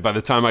soul. And by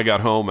the time I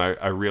got home,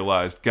 I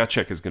realized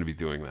Gutcheck is going to be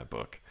doing that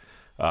book.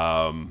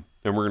 And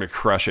we're going to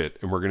crush it,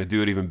 and we're going to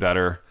do it even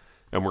better,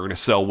 and we're going to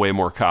sell way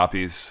more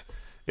copies.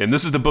 And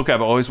this is the book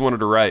I've always wanted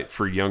to write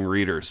for young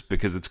readers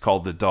because it's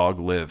called The Dog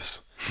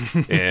Lives.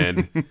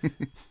 And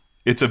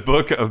it's a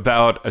book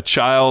about a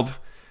child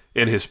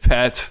and his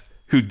pet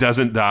who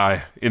doesn't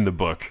die in the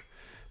book.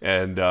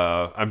 And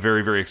I'm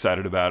very, very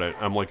excited about it.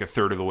 I'm like a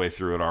third of the way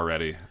through it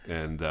already.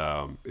 And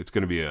it's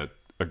going to be a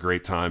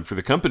great time for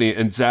the company.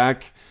 And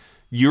Zach,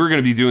 you're going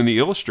to be doing the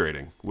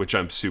illustrating, which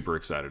I'm super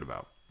excited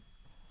about.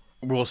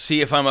 We'll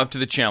see if I'm up to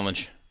the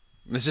challenge.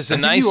 This is a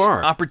nice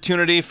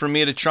opportunity for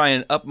me to try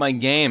and up my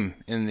game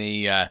in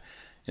the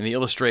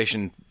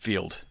illustration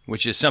field,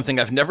 which is something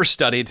I've never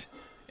studied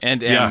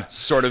and am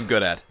sort of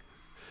good at.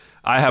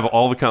 I have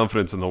all the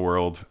confidence in the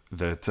world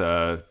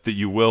that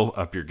you will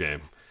up your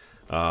game.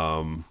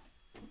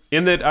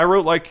 In that I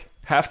wrote like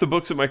half the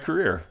books of my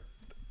career,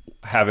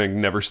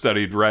 having never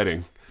studied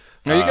writing.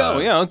 There you go.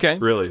 Yeah, okay.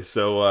 Really.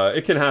 So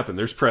it can happen.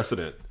 There's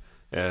precedent.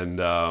 And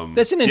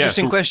that's an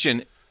interesting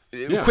question.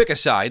 Quick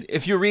aside,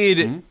 if you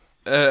read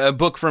a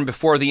book from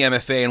before the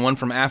MFA and one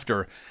from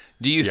after,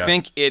 do you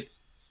think it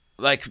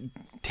like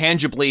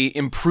tangibly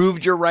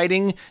improved your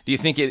writing? Do you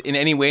think it in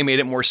any way made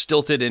it more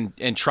stilted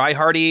and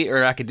try-hardy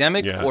or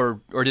academic,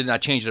 or did it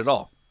not change it at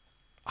all?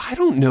 I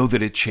don't know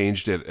that it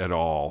changed it at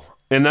all.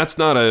 And that's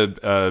not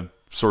a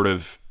sort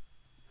of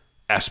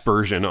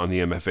aspersion on the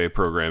MFA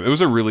program. It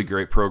was a really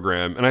great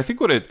program. And I think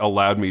what it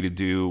allowed me to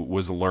do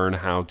was learn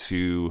how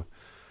to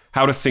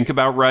think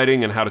about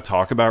writing and how to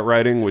talk about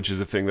writing, which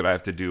is a thing that I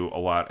have to do a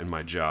lot in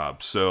my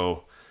job.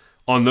 So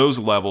on those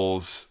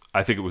levels,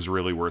 I think it was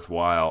really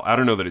worthwhile. I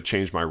don't know that it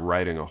changed my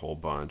writing a whole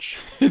bunch.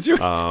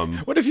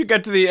 What if you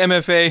got to the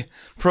MFA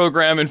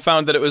program and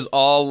found that it was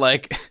all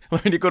like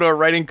when you go to a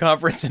writing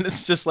conference and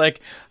it's just like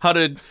how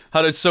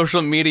to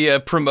social media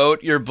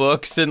promote your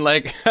books and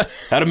like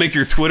how to make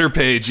your Twitter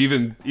page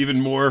even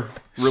more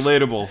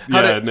relatable.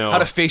 How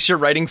to face your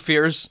writing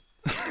fears.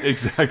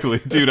 Exactly.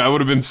 Dude, I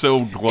would have been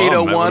so glum.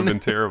 801. That would have been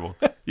terrible.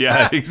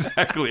 Yeah,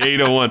 exactly.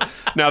 801.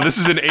 Now, this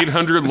is an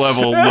 800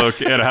 level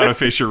look at how to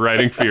face your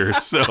writing fears.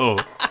 So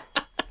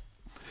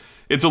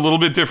it's a little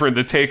bit different.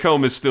 The take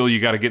home is still you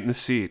got to get in the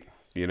seat.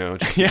 You know,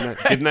 just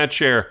get in that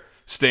chair.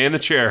 Stay in the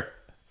chair.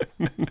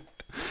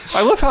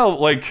 I love how,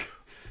 like,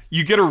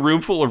 you get a room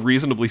full of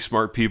reasonably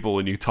smart people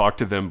and you talk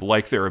to them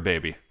like they're a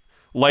baby.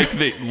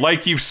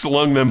 Like you've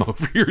slung them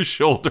over your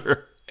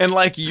shoulder. And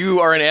like you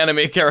are an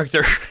anime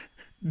character.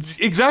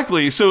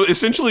 Exactly. So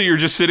essentially you're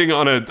just sitting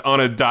on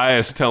a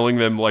dais telling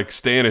them like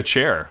stay in a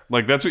chair.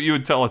 Like that's what you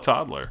would tell a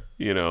toddler,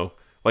 you know.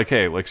 Like,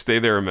 hey, like stay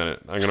there a minute.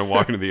 I'm going to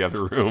walk into the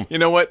other room. You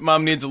know what?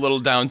 Mom needs a little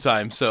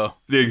downtime, so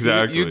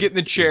exactly. You get in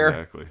the chair.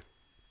 Exactly.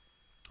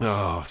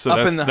 Oh, so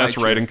that's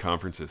writing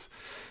conferences.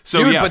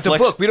 So dude, but the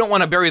book, we don't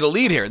want to bury the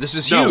lead here. This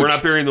is huge. No, we're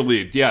not burying the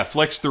lead. Yeah,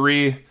 Flex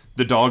 3,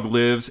 The Dog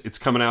Lives. It's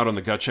coming out on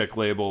the Gutcheck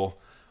label.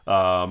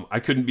 I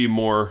couldn't be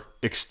more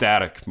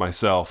ecstatic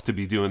myself to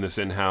be doing this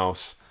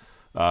in-house.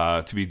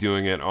 To be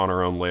doing it on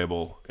our own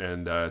label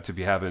and to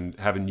be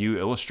having you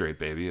illustrate,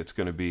 baby. It's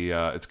gonna be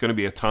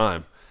a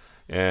time.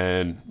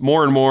 And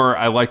more,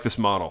 I like this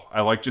model.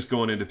 I like just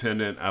going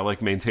independent. I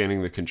like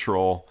maintaining the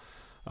control.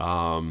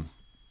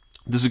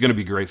 This is gonna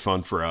be great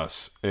fun for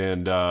us.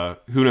 And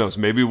who knows?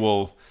 Maybe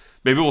we'll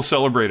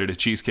celebrate it at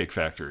Cheesecake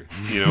Factory.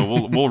 You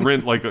know, we'll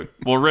rent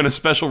a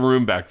special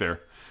room back there,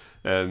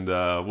 and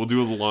we'll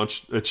do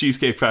a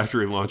Cheesecake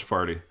Factory launch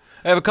party.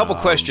 I have a couple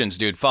questions,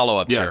 dude.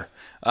 Follow-ups here.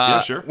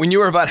 Sure. When you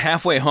were about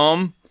halfway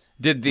home,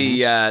 did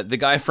the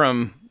guy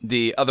from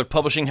the other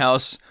publishing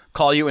house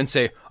call you and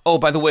say, "Oh,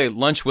 by the way,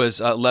 lunch was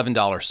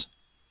 $11"?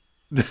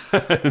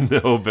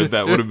 No, but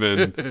that would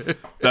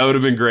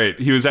have been great.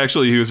 He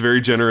was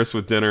very generous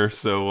with dinner,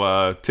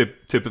 so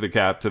tip of the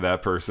cap to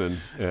that person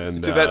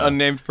and to that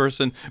unnamed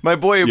person. My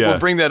boy will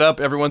bring that up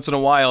every once in a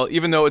while,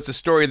 even though it's a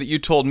story that you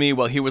told me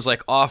while he was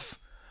like off,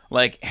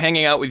 like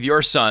hanging out with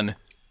your son.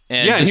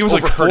 And Yeah, just he was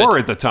like overheard 4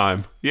 it. at the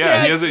time.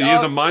 Yeah, Yeah, he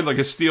has a mind like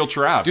a steel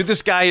trap. Dude,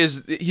 this guy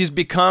he's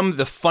become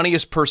the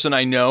funniest person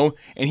I know,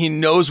 and he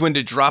knows when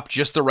to drop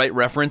just the right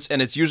reference,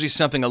 and it's usually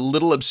something a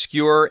little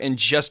obscure and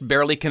just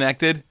barely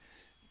connected,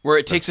 where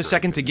it takes a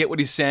second to get what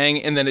he's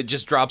saying, and then it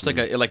just drops like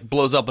it like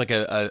blows up like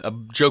a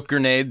joke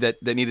grenade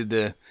that needed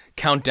to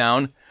count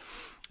down.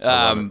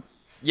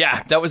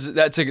 Yeah,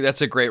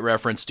 that's a great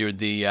reference, dude.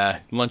 The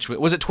lunch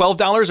was it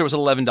 $12 or was it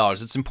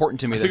 $11? It's important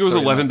to me. I think it was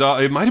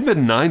 $11. It might have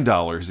been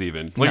 $9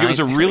 even. Like it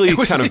was a Nine- really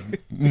kind of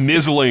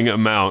mizzling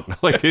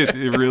amount. Like it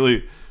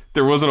really,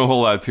 there wasn't a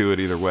whole lot to it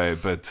either way.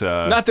 But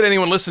Not that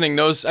anyone listening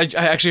knows. I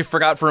actually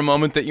forgot for a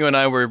moment that you and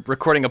I were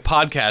recording a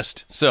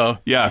podcast. So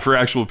yeah, for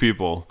actual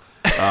people.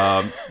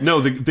 No,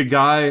 the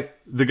guy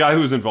who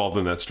was involved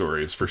in that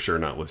story is for sure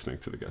not listening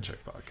to the Gut Check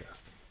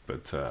podcast.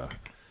 But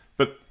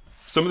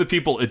some of the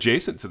people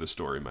adjacent to the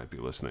story might be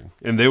listening,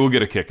 and they will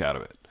get a kick out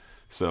of it.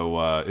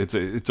 So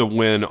it's a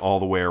win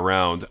all the way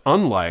around.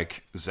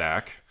 Unlike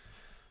Zach,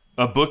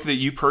 a book that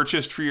you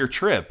purchased for your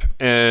trip,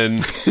 and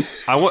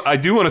I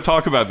do want to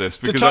talk about this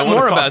because talk I want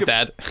more to talk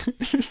about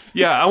that.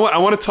 Yeah, I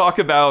want to talk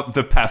about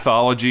the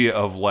pathology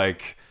of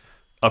like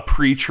a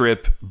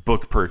pre-trip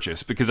book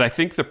purchase, because I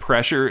think the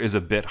pressure is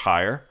a bit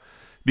higher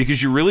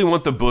because you really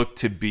want the book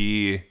to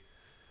be.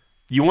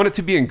 You want it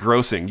to be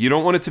engrossing. You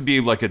don't want it to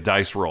be like a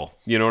dice roll.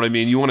 You know what I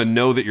mean? You want to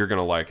know that you're going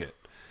to like it.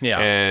 Yeah.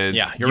 And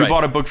Yeah, you're you right.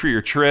 bought a book for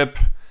your trip.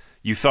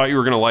 You thought you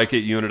were going to like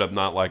it. You ended up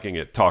not liking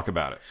it. Talk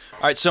about it.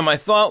 All right, so my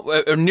thought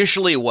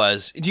initially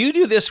was, do you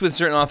do this with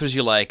certain authors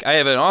you like? I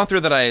have an author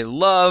that I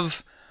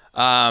love,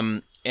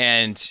 and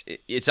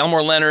it's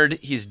Elmore Leonard.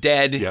 He's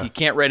dead. Yeah. He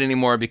can't write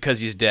anymore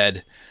because he's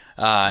dead.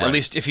 At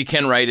least if he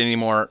can write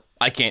anymore,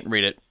 I can't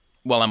read it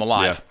while I'm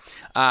alive.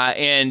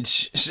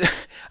 And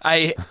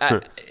I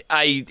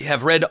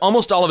have read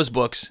almost all of his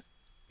books,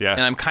 Yeah.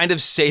 and I'm kind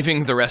of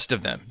saving the rest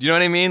of them. Do you know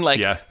what I mean? Like,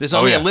 Yeah. there's Oh,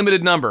 only yeah. a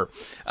limited number.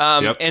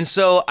 Yep. And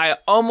so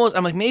I'm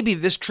like, maybe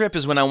this trip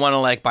is when I want to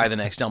like buy the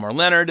next Elmore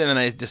Leonard. And then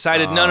I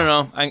decided,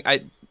 no.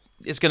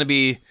 It's going to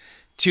be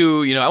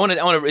too, I want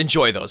to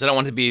enjoy those. I don't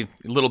want it to be a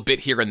little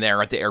bit here and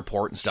there at the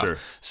airport and stuff. Sure.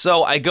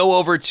 So I go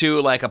over to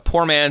like a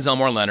poor man's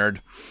Elmore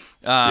Leonard,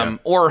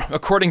 or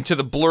according to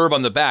the blurb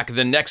on the back,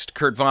 the next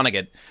Kurt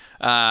Vonnegut.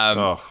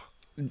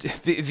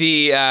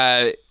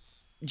 The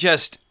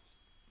just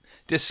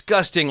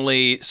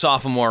disgustingly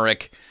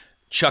sophomoric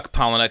Chuck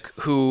Palahniuk,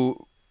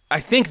 who I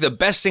think the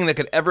best thing that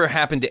could ever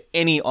happen to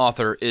any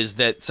author is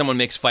that someone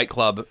makes Fight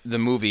Club, the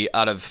movie,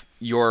 out of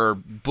your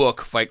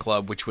book, Fight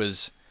Club, which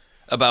was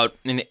about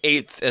an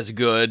 1/8 as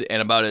good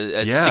and about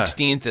a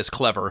 16th as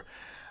clever.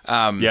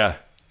 Yeah.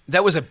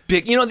 That was a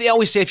big, they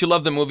always say if you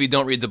love the movie,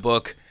 don't read the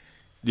book,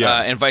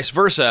 and vice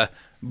versa.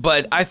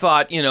 But I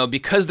thought,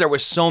 because there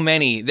was so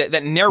many,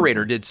 that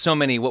narrator did so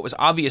many, what was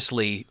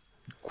obviously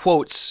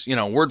quotes,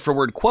 word for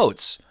word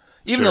quotes.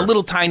 Even Sure. the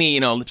little tiny,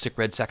 lipstick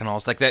red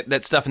seconds, like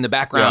that stuff in the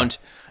background.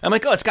 Yeah. I'm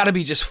like, it's got to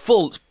be just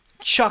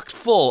chocked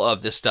full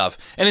of this stuff.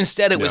 And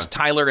instead it was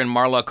Tyler and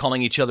Marla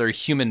calling each other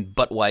human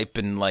butt wipe,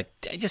 and like,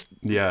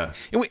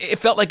 it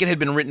felt like it had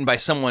been written by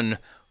someone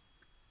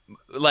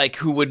like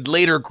who would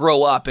later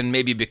grow up and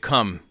maybe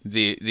become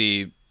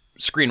the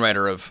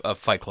screenwriter of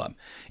Fight Club.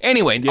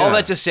 Anyway, all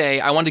that to say,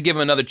 I wanted to give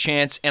him another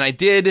chance, and I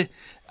did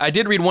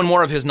read one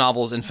more of his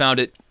novels and found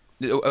it,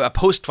 a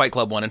post Fight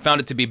Club one, and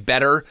found it to be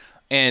better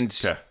and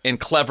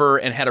clever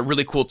and had a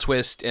really cool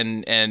twist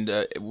and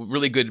a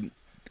really good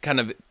kind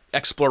of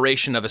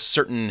exploration of a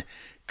certain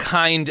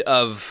kind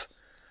of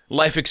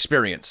life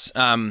experience.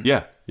 And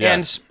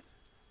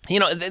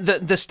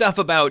the stuff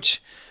about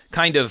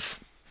kind of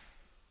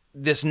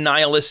this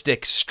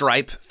nihilistic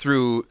stripe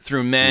through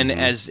men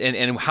as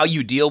and how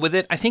you deal with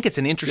it. I think it's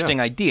an interesting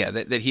idea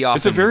that he often.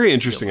 It's a very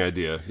interesting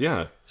idea.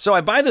 Yeah. So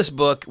I buy this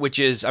book, which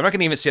is, I'm not going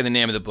to even say the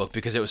name of the book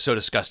because it was so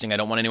disgusting. I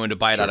don't want anyone to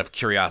buy it out of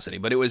curiosity.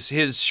 But it was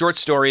his short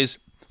stories.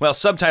 Well,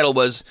 subtitle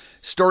was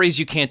Stories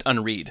You Can't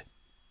Unread.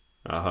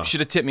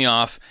 Should have tipped me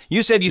off.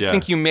 You said you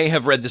think you may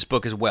have read this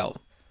book as well.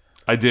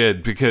 I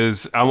did,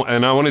 because I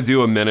want to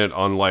do a minute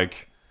on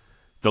like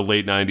the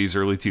late 90s,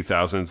 early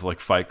 2000s, like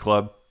Fight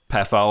Club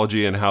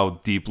pathology and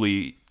how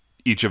deeply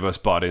each of us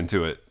bought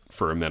into it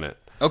for a minute.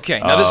 Okay.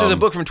 Now, this is a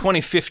book from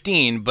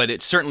 2015, but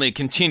it certainly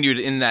continued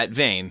in that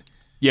vein.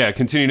 Yeah,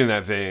 continued in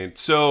that vein.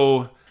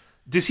 So,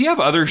 does he have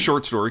other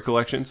short story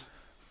collections?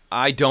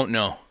 I don't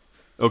know.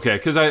 Okay,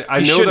 because I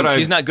He know shouldn't. that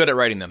He's not good at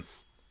writing them.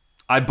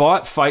 I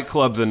bought Fight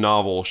Club the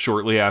novel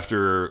shortly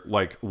after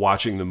like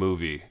watching the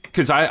movie,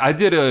 because I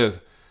did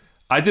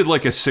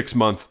like a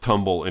 6-month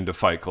tumble into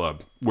Fight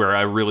Club where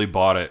I really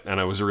bought it and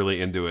I was really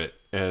into it,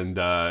 and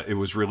it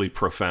was really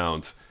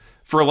profound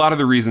for a lot of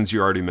the reasons you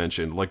already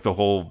mentioned, like the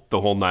whole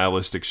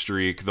nihilistic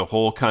streak, the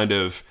whole kind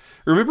of,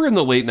 remember in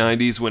the late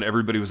 90s when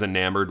everybody was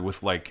enamored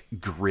with like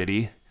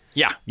gritty,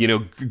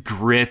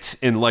 grit,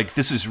 and like,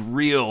 this is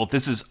real,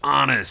 this is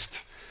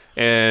honest.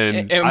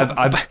 And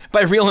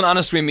by real and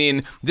honest, we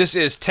mean this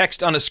is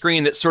text on a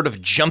screen that's sort of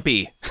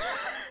jumpy.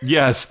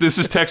 Yes, this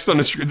is text on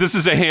a screen. This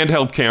is a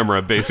handheld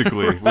camera,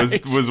 basically,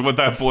 was what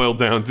that boiled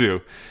down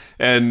to.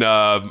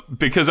 And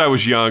because I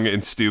was young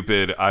and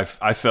stupid,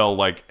 I fell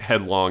like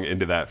headlong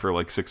into that for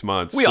like 6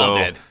 months. We all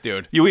did,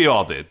 dude. We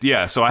all did.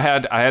 Yeah. So I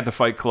had the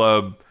Fight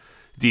Club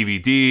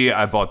DVD.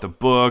 I bought the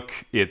book.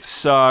 It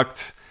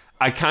sucked.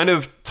 I kind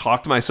of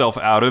talked myself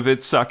out of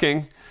it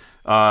sucking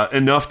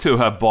enough to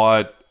have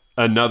bought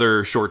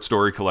another short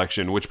story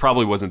collection, which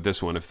probably wasn't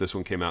this one if this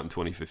one came out in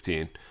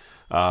 2015.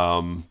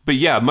 But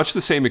yeah, much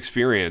the same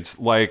experience.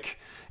 Like,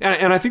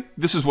 and I think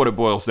this is what it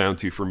boils down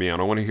to for me,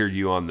 and I want to hear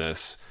you on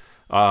this.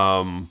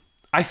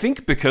 I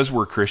think because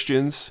we're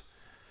Christians,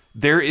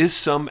 there is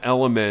some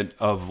element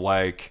of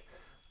like,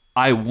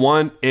 I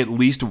want at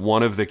least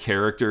one of the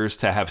characters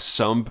to have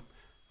some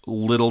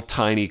little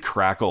tiny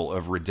crackle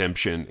of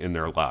redemption in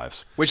their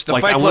lives. Which the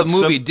Fight Club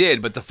movie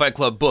did, but the Fight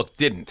Club book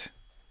didn't.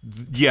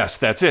 Yes,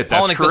 that's it.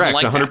 That's correct.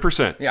 Like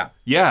 100%. That.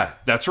 Yeah,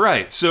 that's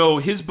right. So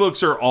his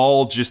books are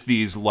all just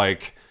these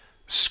like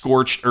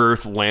scorched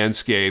earth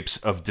landscapes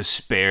of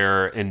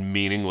despair and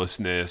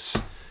meaninglessness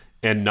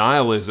and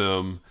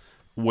nihilism,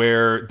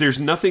 where there's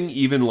nothing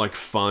even like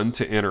fun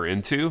to enter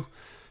into,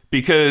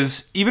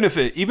 because even if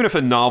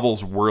a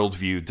novel's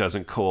worldview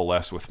doesn't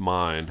coalesce with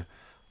mine,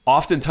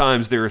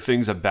 oftentimes there are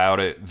things about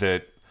it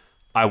that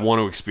I want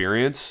to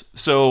experience.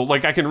 So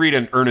like I can read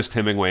an Ernest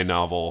Hemingway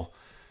novel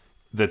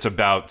that's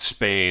about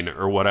Spain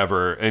or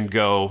whatever and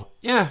go,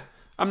 yeah,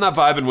 I'm not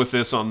vibing with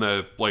this on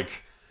the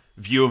like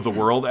view of the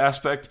world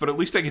aspect, but at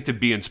least I get to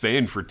be in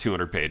Spain for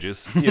 200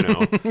 pages, you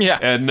know? Yeah.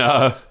 And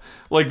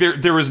like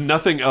there was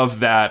nothing of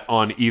that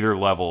on either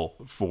level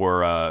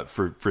for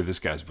this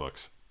guy's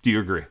books. Do you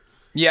agree?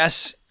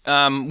 Yes.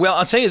 Well,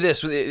 I'll tell you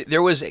this.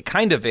 There was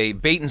kind of a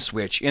bait and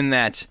switch in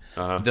that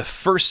the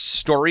first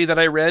story that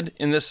I read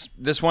in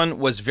this one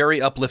was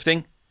very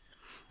uplifting.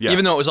 Yeah.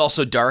 Even though it was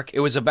also dark. It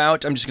was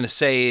about, I'm just going to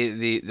say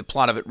the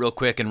plot of it real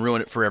quick and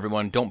ruin it for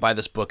everyone. Don't buy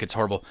this book. It's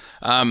horrible.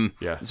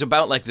 It's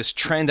about like this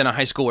trend in a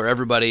high school where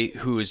everybody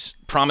who's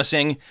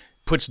promising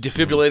puts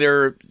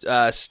defibrillator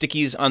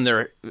stickies on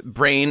their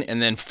brain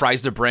and then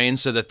fries their brain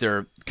so that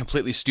they're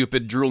completely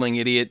stupid, drooling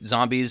idiot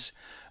zombies.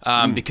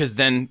 Because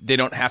then they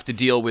don't have to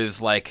deal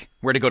with like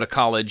where to go to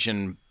college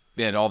and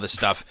all this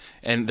stuff,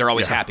 and they're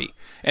always happy.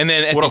 And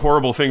then what a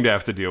horrible thing to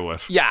have to deal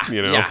with. Yeah,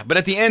 you know? Yeah. But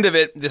at the end of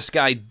it, this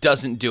guy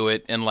doesn't do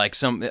it, and like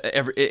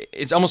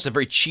it's almost a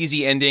very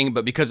cheesy ending.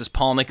 But because it's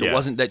Palahniuk, it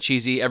wasn't that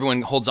cheesy.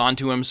 Everyone holds on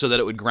to him so that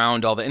it would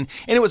ground all the and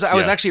it was. I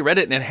was actually read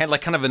it, and it had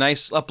like kind of a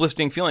nice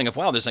uplifting feeling of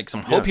wow, there's like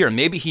some hope here, and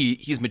maybe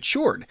he's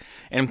matured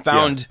and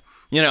found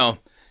you know.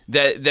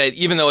 That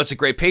even though it's a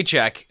great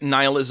paycheck,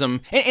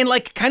 nihilism and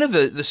like kind of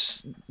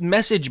the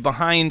message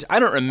behind, I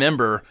don't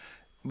remember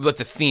what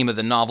the theme of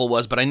the novel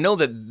was, but I know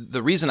that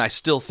the reason I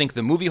still think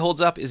the movie holds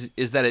up is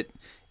that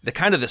the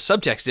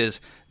subtext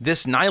is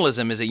this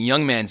nihilism is a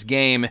young man's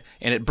game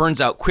and it burns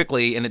out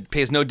quickly and it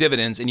pays no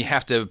dividends and you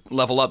have to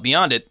level up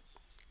beyond it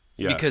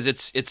because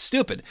it's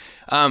stupid.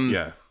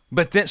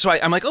 But then, so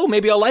I'm like, oh,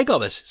 maybe I'll like all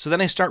this. So then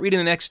I start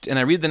reading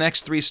I read the next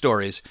 3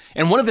 stories.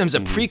 And one of them is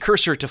a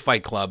precursor to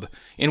Fight Club,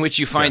 in which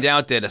you find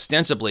out that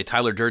ostensibly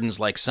Tyler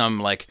Durden's like some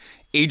like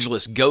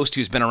ageless ghost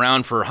who's been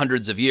around for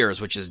hundreds of years,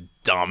 which is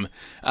dumb.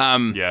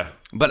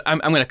 But I'm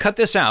going to cut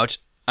this out.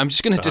 I'm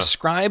just going to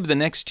describe the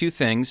next 2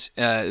 things,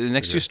 the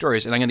next 2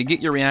 stories, and I'm going to get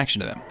your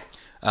reaction to them.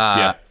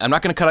 I'm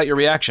not going to cut out your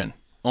reaction,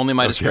 only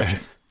my description.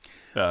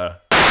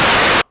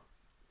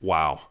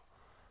 Wow.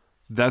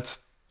 That's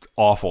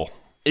awful.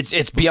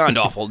 It's beyond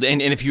awful,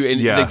 and if you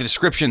like the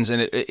descriptions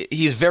and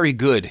he's very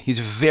good. He's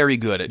very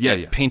good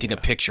at painting a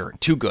picture.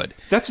 Too good.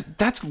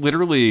 That's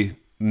literally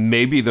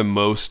maybe the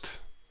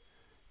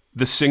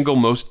single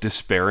most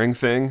despairing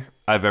thing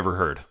I've ever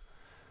heard.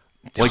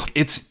 Like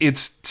it's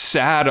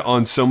sad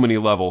on so many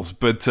levels,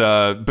 but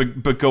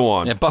go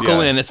on. Yeah, buckle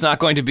in. It's not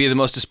going to be the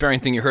most despairing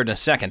thing you heard in a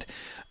second.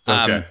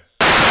 Okay.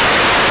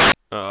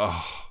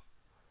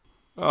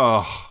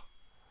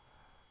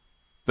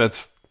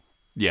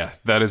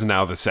 That is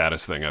now the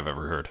saddest thing I've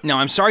ever heard. Now,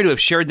 I'm sorry to have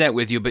shared that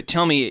with you, but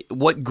tell me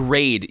what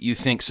grade you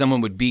think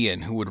someone would be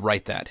in who would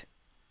write that.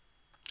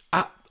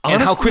 Honestly,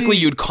 and how quickly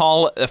you'd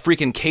call a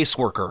freaking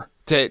caseworker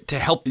to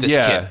help this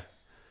kid.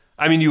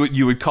 I mean,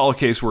 you would call a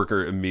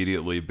caseworker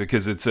immediately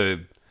because it's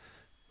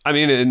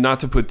not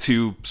to put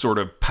too sort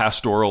of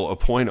pastoral a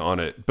point on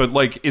it, but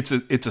like it's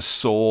a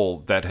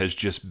soul that has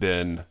just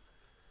been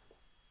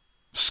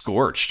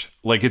scorched.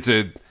 Like it's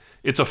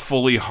a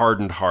fully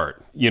hardened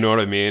heart. You know what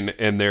I mean?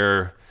 And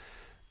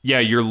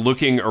you're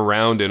looking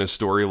around in a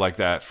story like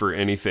that for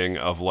anything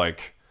of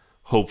like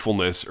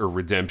hopefulness or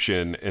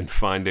redemption and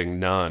finding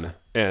none.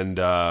 And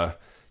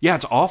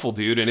it's awful,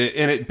 dude. And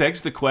it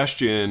begs the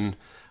question,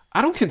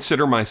 I don't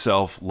consider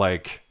myself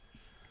like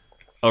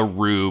a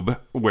rube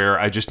where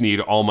I just need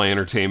all my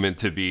entertainment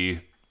to be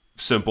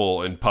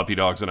simple and puppy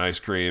dogs and ice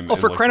cream. Oh,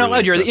 for like crying out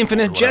loud, you're the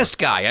Infinite Jest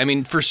guy. I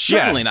mean, for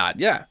certainly not.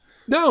 Yeah.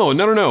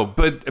 No.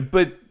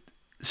 But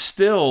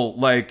still,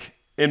 like,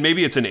 and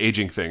maybe it's an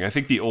aging thing. I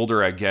think the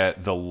older I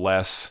get, the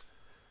less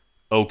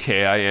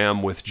okay I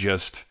am with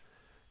just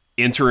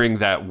entering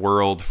that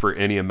world for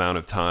any amount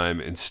of time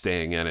and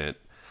staying in it.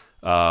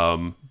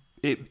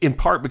 In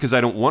part because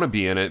I don't want to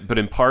be in it, but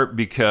in part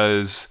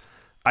because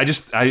I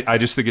just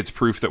think it's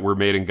proof that we're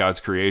made in God's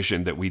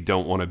creation, that we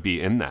don't want to be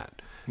in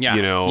that. Yeah.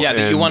 You know,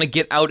 that you want to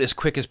get out as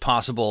quick as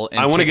possible.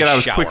 And I want to get out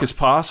as quick as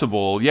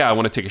possible. Yeah, I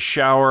want to take a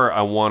shower.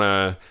 I want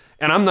to,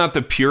 and I'm not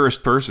the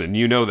purest person.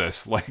 You know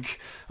this. Like,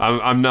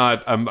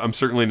 I'm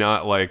certainly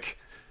not like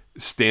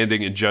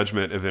standing in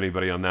judgment of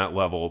anybody on that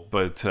level.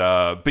 But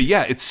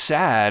yeah, it's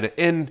sad.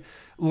 And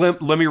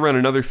let me run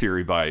another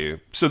theory by you.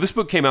 So this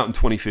book came out in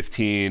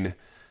 2015.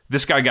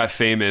 This guy got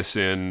famous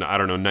in, I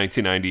don't know,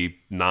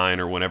 1999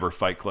 or whenever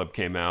Fight Club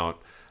came out.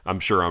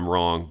 I'm sure I'm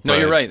wrong. No,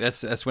 you're right.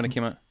 That's when it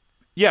came out.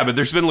 Yeah, but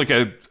there's been like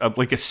a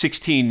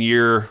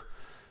 16-year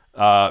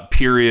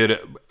period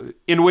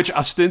in which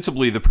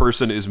ostensibly the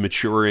person is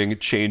maturing,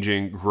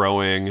 changing,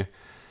 growing.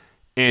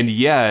 And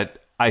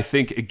yet, I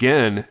think,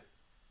 again,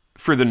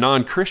 for the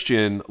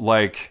non-Christian,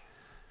 like,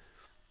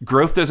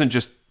 growth doesn't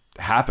just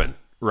happen,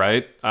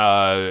 right?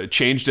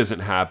 Change doesn't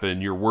happen.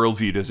 Your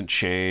worldview doesn't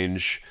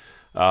change.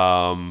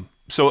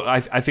 So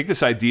I think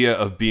this idea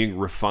of being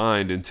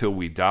refined until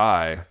we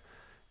die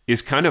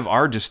is kind of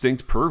our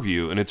distinct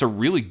purview, and it's a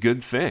really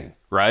good thing,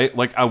 right?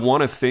 Like, I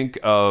want to think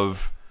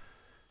of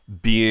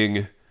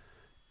being,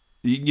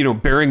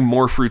 bearing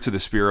more fruits of the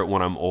Spirit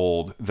when I'm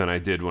old than I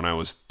did when I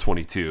was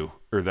 22,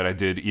 or that I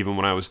did even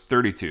when I was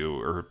 32,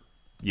 or,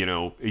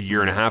 a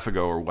year and a half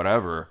ago or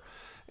whatever.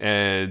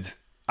 And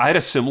I had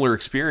a similar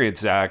experience,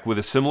 Zach, with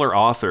a similar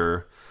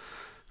author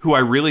who I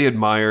really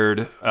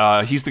admired.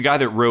 He's the guy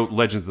that wrote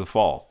Legends of the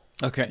Fall.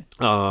 Okay.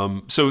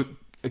 So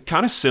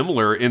kind of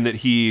similar in that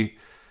he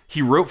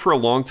wrote for a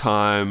long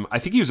time. I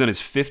think he was in his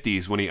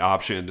 50s when he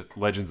optioned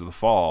Legends of the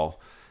Fall,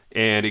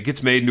 and it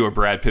gets made into a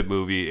Brad Pitt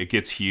movie. It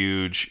gets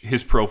huge.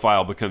 His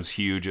profile becomes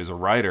huge as a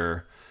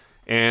writer,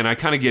 and I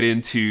kind of get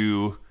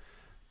into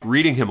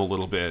reading him a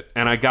little bit.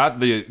 And I got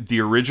the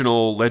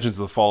original Legends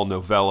of the Fall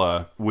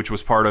novella, which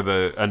was part of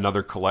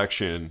another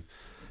collection,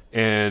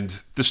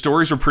 and the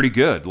stories were pretty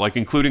good, like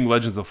including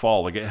Legends of the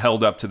Fall. Like, it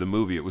held up to the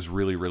movie. It was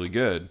really, really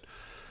good.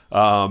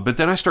 But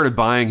then I started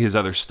buying his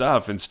other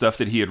stuff and stuff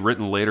that he had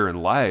written later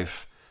in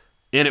life,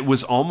 and it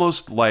was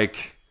almost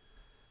like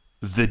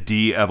the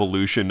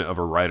de-evolution of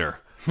a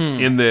writer,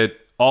 in that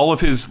all of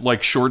his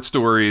like short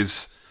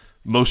stories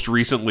most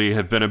recently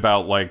have been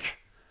about like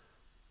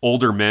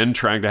older men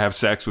trying to have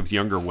sex with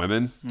younger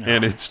women,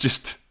 and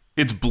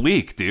it's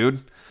bleak, dude.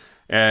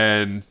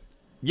 And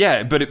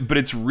yeah, but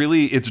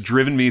it's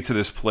driven me to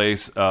this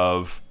place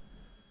of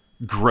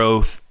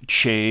growth,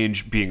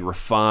 change, being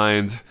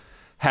refined.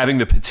 Having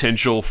the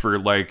potential for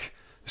like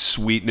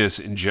sweetness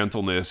and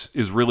gentleness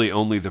is really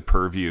only the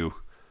purview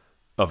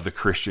of the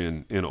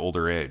Christian in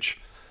older age.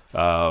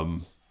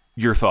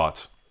 Your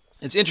thoughts?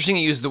 It's interesting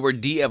you use the word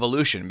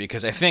de-evolution,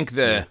 because I think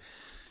the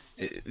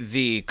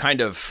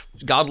kind of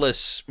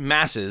godless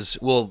masses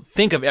will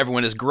think of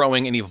everyone as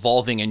growing and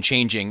evolving and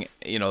changing,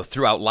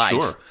 throughout life.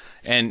 Sure.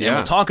 And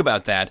we'll talk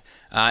about that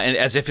and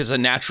as if it's a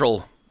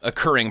natural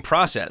occurring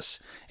process.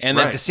 And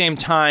at the same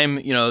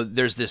time,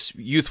 there's this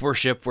youth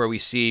worship where we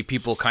see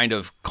people kind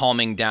of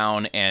calming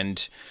down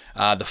and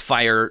the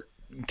fire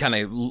kind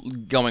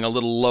of going a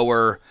little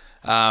lower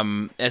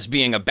as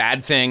being a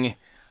bad thing.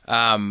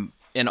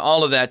 And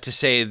all of that to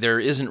say there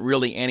isn't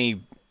really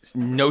any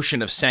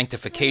notion of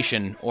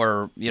sanctification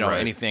or,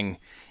 anything.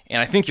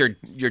 And I think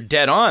you're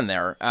dead on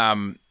there.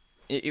 And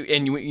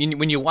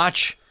when you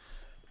watch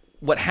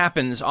what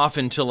happens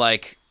often to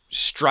like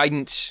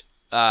strident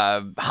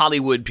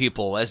Hollywood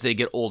people as they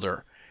get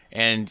older,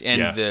 and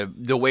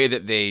the way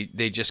that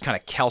they just kind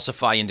of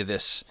calcify into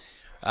this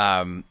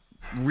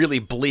really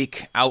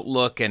bleak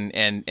outlook,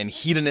 and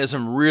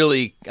hedonism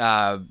really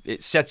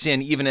it sets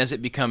in even as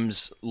it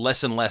becomes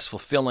less and less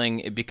fulfilling.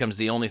 It becomes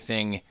the only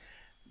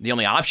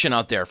option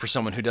out there for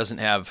someone who doesn't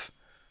have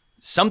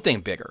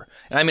something bigger.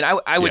 And I mean,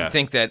 I would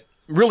think that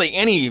really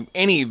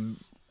any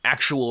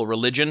actual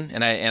religion,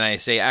 and I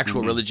say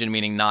actual religion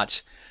meaning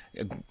not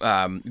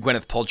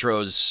Gwyneth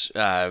Paltrow's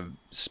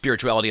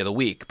spirituality of the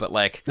week, but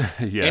like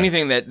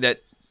anything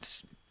that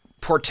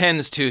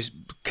portends to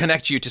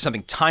connect you to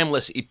something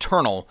timeless,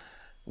 eternal,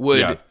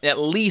 would at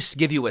least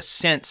give you a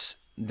sense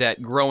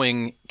that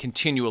growing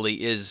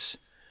continually is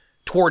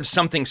towards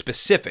something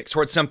specific,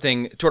 toward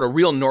a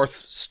real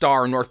North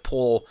Star, North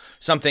Pole,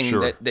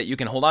 something that you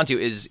can hold on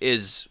to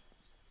is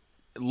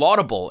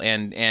laudable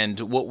and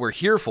what we're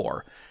here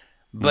for.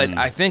 But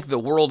I think the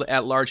world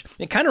at large,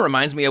 it kind of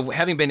reminds me of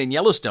having been in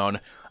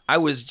Yellowstone. I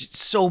was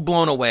so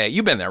blown away.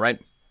 You've been there, right?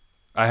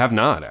 I have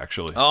not,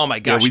 actually. Oh, my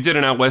gosh. Yeah, we did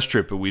an out west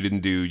trip, but we didn't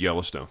do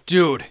Yellowstone.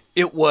 Dude,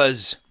 it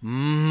was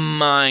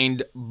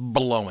mind-blowing.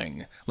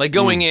 Like,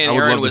 going in,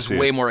 Erin was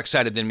way more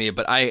excited than me,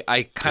 but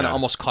I kind of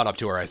almost caught up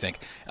to her, I think.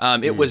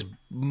 It was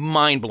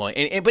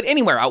mind-blowing. But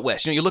anywhere out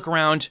west, you look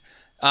around,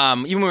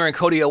 even when we were in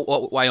Cody,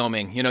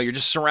 Wyoming, you're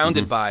just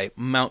surrounded by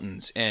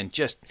mountains and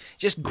just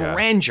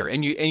grandeur.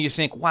 And you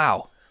think,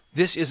 wow,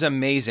 this is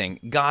amazing.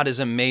 God is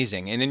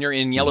amazing. And then you're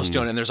in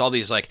Yellowstone and there's all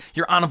these, like,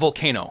 you're on a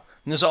volcano.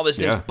 And there's all these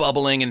things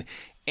bubbling,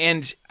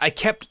 and I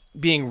kept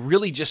being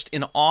really just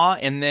in awe,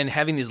 and then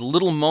having these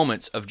little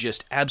moments of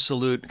just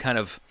absolute kind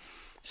of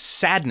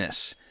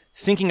sadness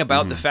thinking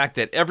about the fact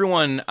that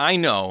everyone I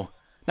know,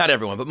 not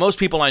everyone, but most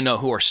people I know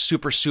who are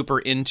super, super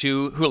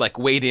into, who like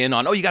weighed in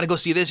on, oh, you got to go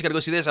see this, you got to go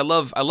see this. I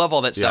love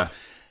all that stuff.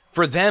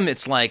 For them,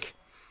 it's like,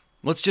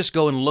 let's just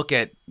go and look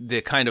at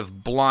the kind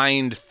of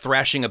blind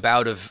thrashing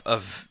about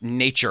of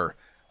nature,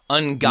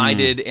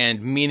 unguided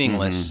and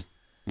meaningless.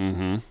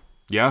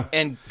 Yeah.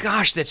 And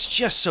gosh, that's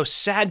just so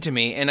sad to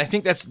me. And I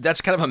think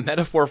that's kind of a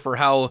metaphor for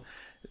how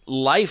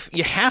life,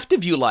 you have to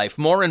view life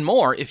more and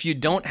more if you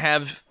don't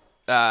have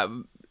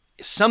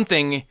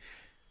something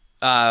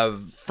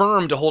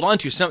firm to hold on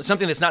to,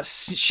 something that's not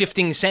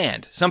shifting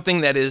sand,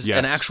 something that is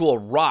an actual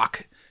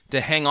rock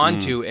to hang on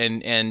to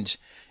and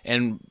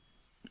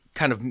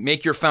kind of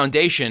make your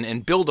foundation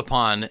and build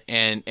upon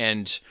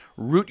and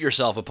root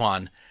yourself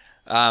upon.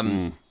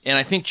 And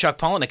I think Chuck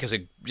Palahniuk is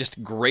a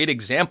just great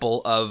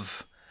example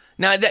of.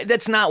 Now,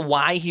 that's not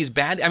why he's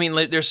bad. I mean,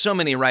 there's so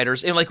many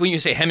writers, and like when you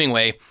say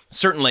Hemingway,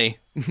 certainly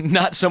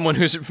not someone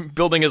who's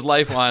building his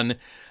life on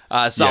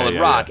solid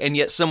rock, and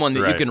yet someone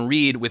that you can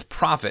read with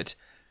profit.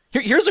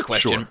 Here's a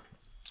question.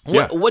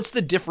 Sure. What's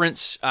the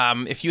difference,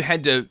 if you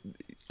had to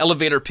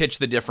elevator pitch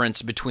the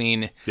difference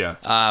between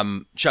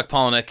Chuck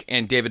Palahniuk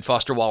and David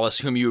Foster Wallace,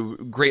 whom you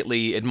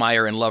greatly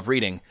admire and love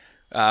reading?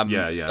 A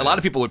lot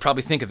of people would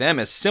probably think of them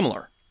as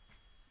similar.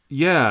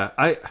 Yeah,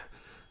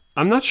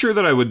 I'm not sure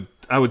that I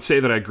would say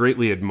that I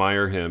greatly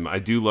admire him. I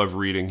do love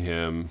reading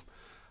him.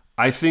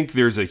 I think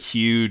there's a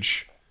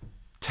huge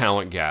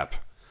talent gap.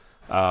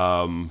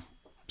 So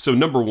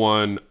number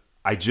one,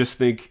 I just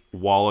think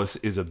Wallace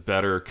is a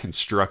better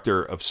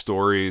constructor of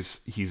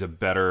stories. He's a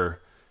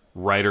better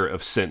writer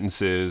of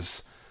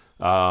sentences.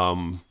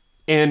 And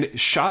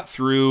shot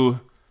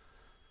through...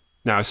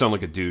 Now, I sound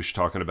like a douche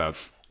talking about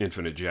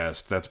Infinite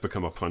Jest. That's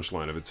become a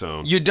punchline of its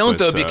own. You don't,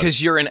 though,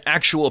 because you're an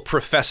actual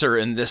professor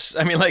in this.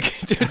 I mean, like,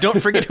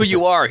 don't forget who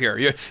you are here.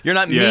 You're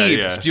not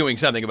me spewing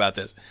something about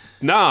this.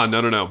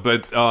 No.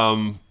 But,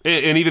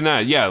 and even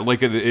that, like,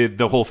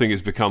 the whole thing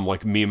has become,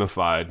 like,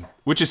 memified,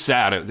 which is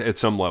sad at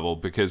some level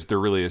because there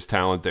really is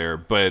talent there.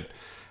 But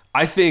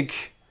I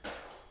think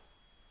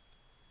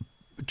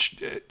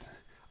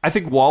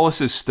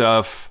Wallace's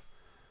stuff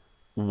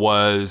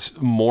was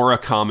more a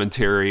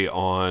commentary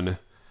on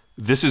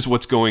this is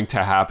what's going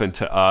to happen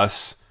to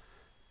us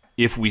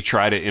if we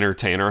try to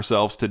entertain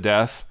ourselves to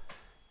death.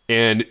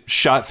 And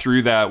shot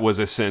through that was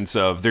a sense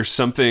of there's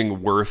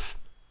something worth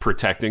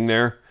protecting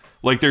there.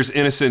 Like there's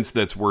innocence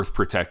that's worth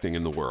protecting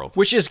in the world.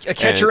 Which is a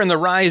Catcher in the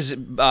Rye's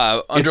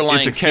underlying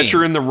It's a Catcher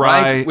theme, in the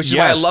Rye. Right? Which is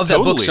why I love that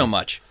book so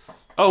much.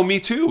 Oh, me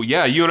too.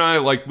 Yeah, you and I,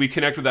 like, we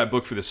connect with that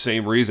book for the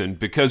same reason.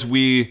 Because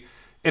we...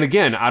 And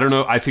again, I don't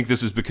know, I think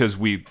this is because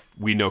we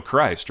know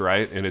Christ,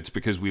 right? And it's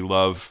because we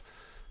love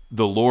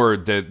the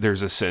Lord that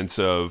there's a sense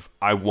of,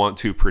 I want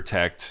to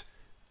protect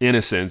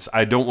innocence.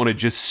 I don't want to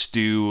just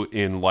stew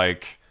in,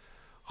 like,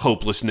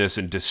 hopelessness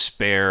and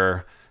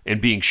despair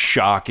and being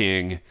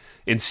shocking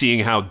and seeing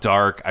how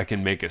dark I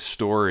can make a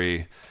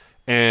story.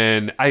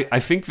 And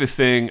I think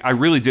I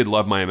really did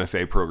love my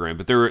MFA program,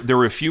 but there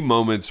were a few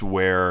moments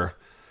where,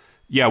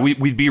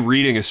 we'd be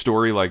reading a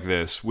story like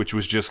this, which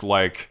was just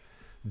like,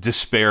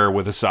 despair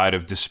with a side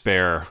of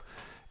despair,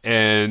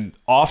 and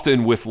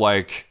often with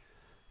like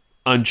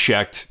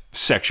unchecked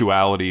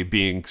sexuality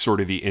being sort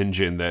of the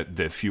engine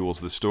that fuels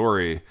the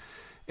story,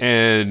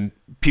 and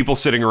people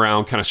sitting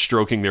around kind of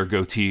stroking their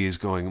goatees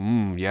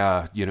going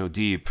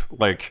deep,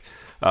 like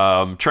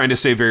trying to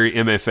say very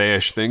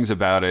MFA-ish things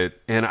about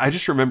it. And I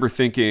just remember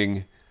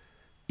thinking,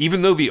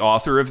 even though the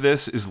author of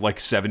this is like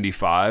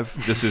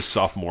 75, this is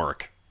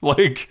sophomoric.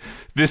 Like,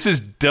 this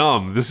is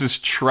dumb. This is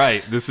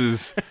trite. This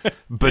is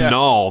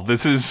banal.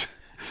 This is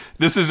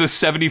a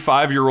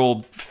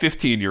 75-year-old,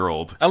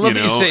 15-year-old. I love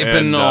that you say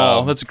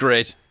banal. That's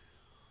great.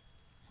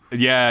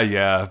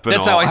 Yeah. Banal.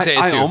 That's how I say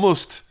it too.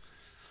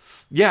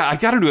 I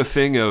got into a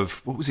thing of,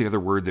 what was the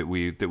other word that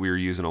we were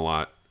using a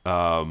lot?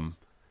 Do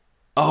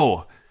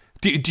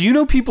you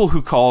know people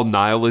who call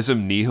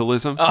nihilism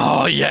nihilism?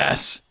 Oh,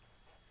 yes.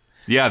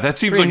 Yeah, that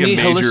seems very like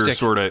a major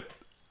sort of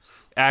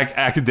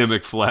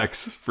academic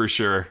flex for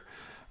sure.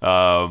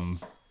 I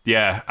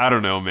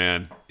don't know,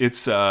 man.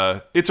 It's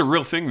a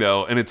real thing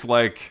though, and it's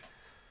like,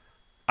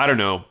 I don't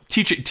know,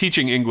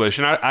 teaching English,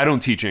 and I don't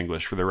teach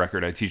English, for the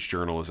record. I teach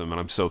journalism, and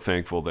I'm so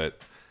thankful that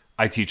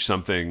I teach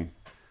something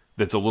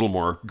that's a little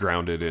more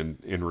grounded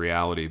in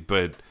reality.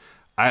 But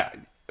I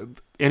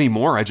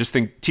just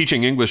think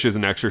teaching English is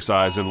an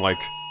exercise in like,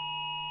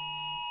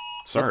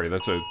 sorry,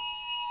 that's a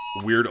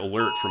weird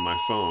alert from my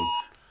phone.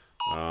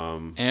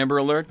 Amber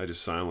Alert? I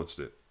just silenced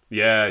it.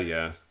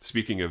 Yeah.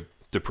 Speaking of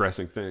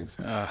depressing things.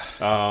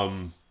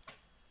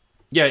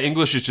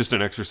 English is just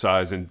an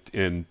exercise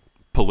in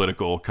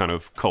political kind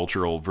of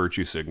cultural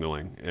virtue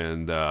signaling.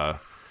 And the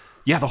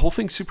whole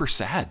thing's super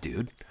sad,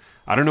 dude.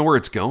 I don't know where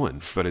it's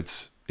going, but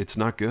it's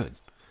not good.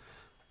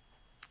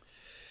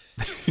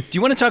 Do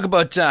you want to talk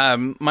about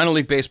minor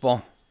league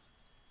baseball?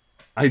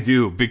 I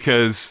do,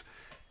 because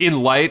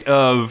in light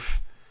of,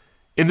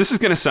 and this is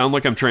going to sound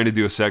like I'm trying to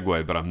do a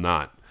segue, but I'm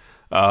not.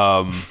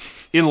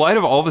 In light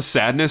of all the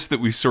sadness that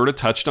we've sort of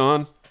touched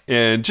on,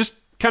 and just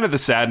kind of the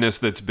sadness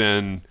that's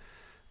been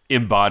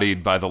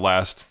embodied by the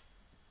last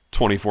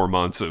 24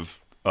 months of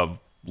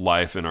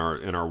life in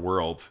our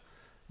world.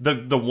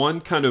 The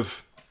one kind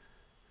of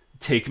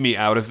take me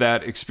out of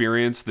that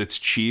experience that's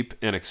cheap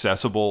and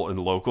accessible and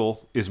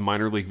local is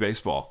minor league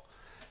baseball.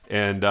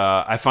 And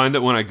I find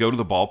that when I go to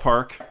the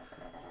ballpark,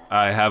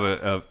 I have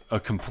a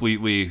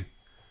completely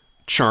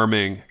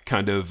charming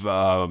kind of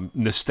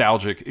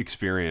nostalgic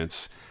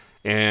experience.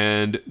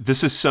 And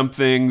this is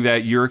something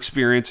that you're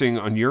experiencing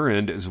on your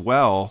end as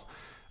well,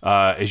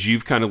 as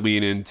you've kind of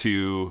leaned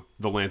into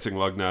the Lansing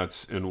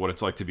Lugnuts and what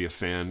it's like to be a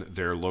fan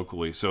there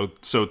locally. So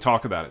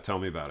talk about it. Tell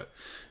me about it.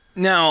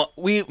 Now,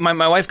 my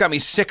wife got me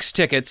 6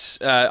 tickets,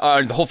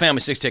 the whole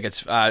family 6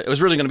 tickets. It was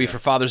really going to be for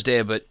Father's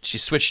Day, but she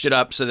switched it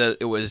up so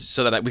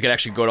that we could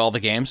actually go to all the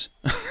games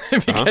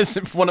because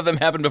one of them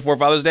happened before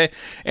Father's Day.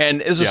 And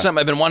this is something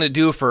I've been wanting to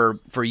do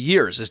for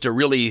years, is to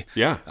really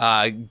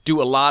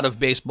do a lot of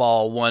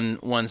baseball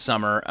one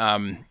summer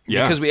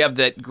because we have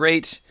that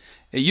great.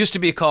 It used to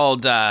be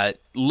called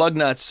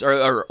Lugnuts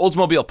or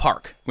Oldsmobile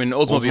Park when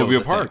Oldsmobile was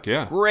a Park,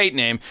 thing. Great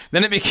name.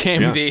 Then it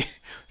became the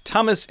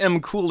Thomas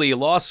M. Cooley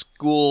Law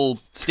School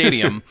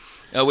Stadium,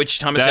 which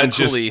Thomas M.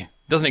 Cooley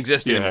doesn't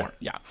exist anymore.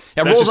 Yeah,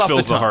 it rolls off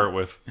the tongue. Heart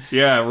with.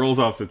 Yeah, it rolls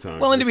off the tongue.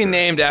 Well, and to be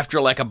named after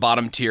like a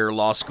bottom tier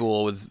law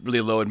school with really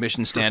low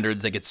admission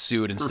standards that gets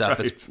sued and stuff,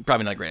 that's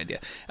probably not a great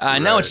idea.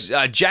 Now it's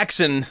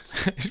Jackson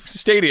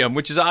Stadium,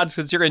 which is odd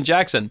since you're in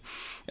Jackson,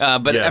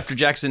 but after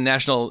Jackson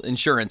National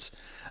Insurance.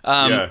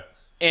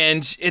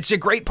 And it's a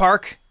great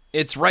park.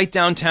 It's right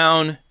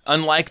downtown,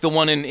 unlike the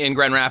one in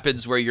Grand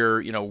Rapids where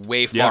you're,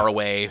 way far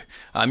away.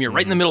 You're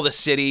right in the middle of the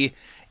city,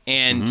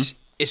 and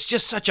it's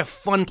just such a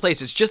fun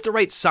place. It's just the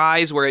right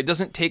size where it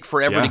doesn't take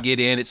forever to get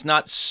in. It's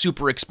not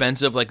super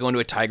expensive like going to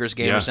a Tigers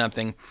game or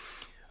something.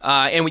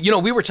 And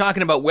we were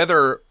talking about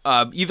whether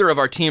either of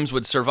our teams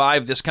would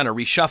survive this kind of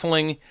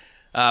reshuffling.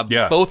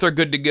 Both are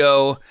good to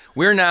go.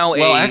 We're now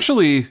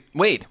actually...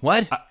 Wait,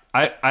 what?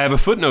 I have a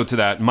footnote to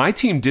that. My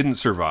team didn't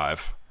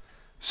survive.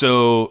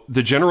 So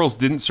the Generals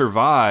didn't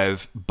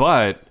survive,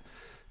 but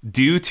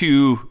due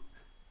to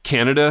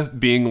Canada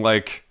being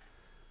like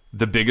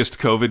the biggest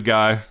COVID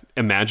guy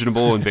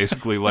imaginable and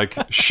basically like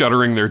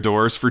shuttering their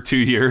doors for 2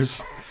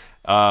 years,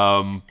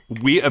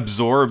 we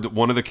absorbed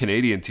one of the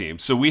Canadian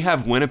teams. So we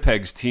have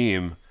Winnipeg's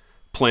team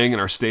playing in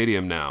our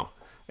stadium now.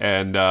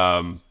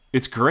 And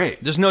it's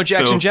great. There's no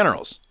Jackson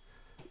Generals.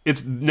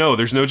 There's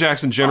no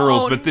Jackson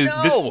Generals. This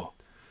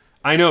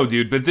I know,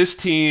 dude, but this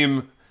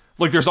team...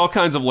 Like, there's all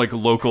kinds of, like,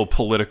 local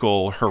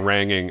political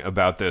haranguing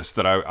about this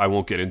that I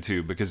won't get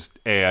into because,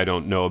 A, I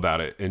don't know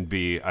about it, and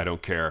B, I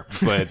don't care.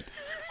 But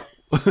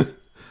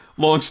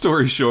long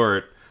story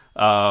short,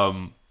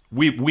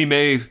 we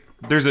may...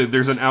 There's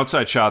an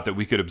outside shot that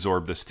we could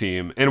absorb this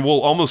team, and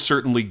we'll almost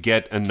certainly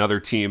get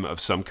another team of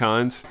some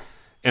kind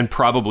and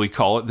probably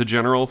call it the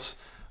Generals.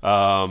 But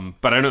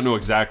I don't know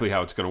exactly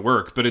how it's going to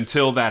work. But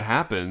until that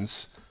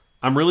happens,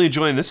 I'm really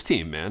enjoying this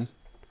team, man.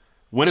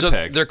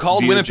 Winnipeg. So they're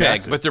called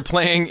Winnipeg, but they're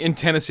playing in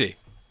Tennessee.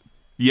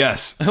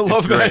 Yes. I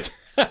love that.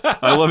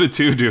 I love it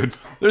too, dude.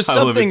 There's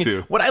something. I love it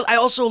too. What I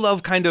also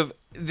love kind of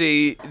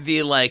the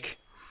like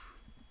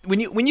when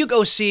you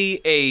go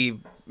see a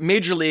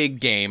major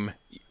league game,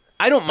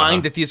 I don't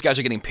mind that these guys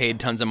are getting paid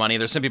tons of money.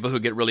 There's some people who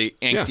get really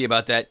angsty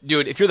about that.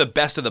 Dude, if you're the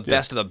best of the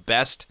best of the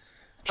best,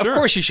 of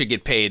course you should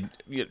get paid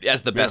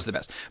as the best of the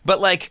best.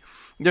 But like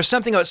there's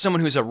something about someone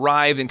who's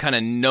arrived and kind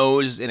of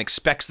knows and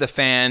expects the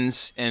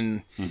fans,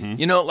 and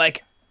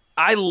like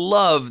I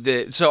love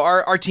so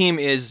our team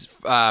is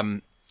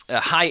a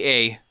high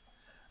A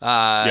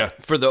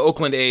for the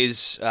Oakland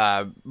A's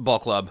ball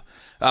club,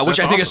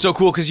 which I think is so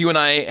cool because you and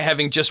I,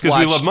 having just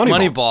watched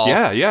Moneyball,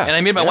 and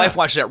I made my wife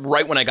watch that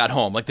right when I got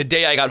home. Like the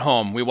day I got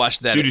home, we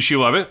watched that. Dude, did she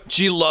love it?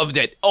 She loved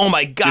it. Oh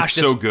my gosh,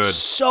 it's so good,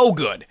 so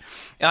good.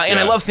 And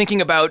I love thinking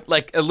about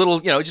like a little,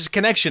 just a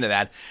connection to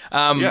that.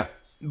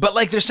 But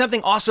like, there's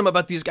something awesome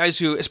about these guys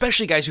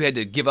especially guys who had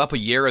to give up a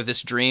year of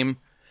this dream,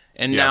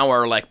 and now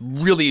are like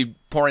really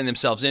pouring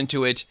themselves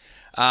into it.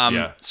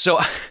 So,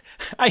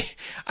 I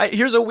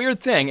here's a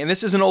weird thing, and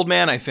this is an old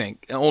man thing.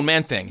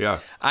 Yeah.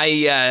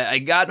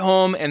 I got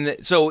home, and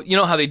so you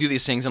know how they do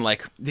these things, and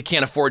like they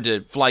can't afford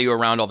to fly you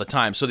around all the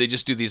time, so they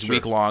just do these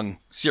week-long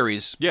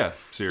series. Yeah,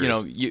 series.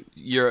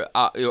 You're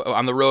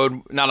on the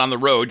road, not on the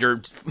road.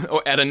 You're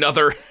at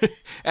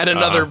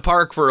another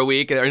park for a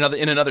week, or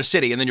in another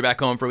city, and then you're back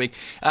home for a week.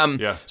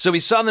 So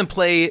we saw them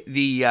play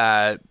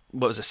the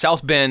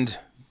South Bend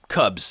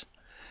Cubs.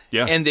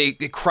 Yeah. And they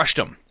crushed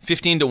them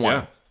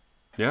 15-1.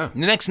 Yeah. The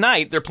next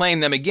night, they're playing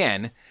them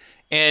again,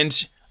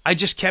 and I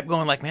just kept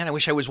going like, man, I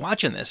wish I was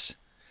watching this.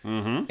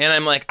 Mm-hmm. And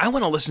I'm like, I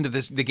want to listen to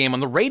the game on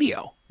the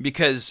radio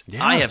because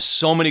I have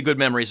so many good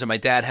memories of my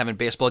dad having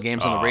baseball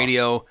games on the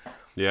radio.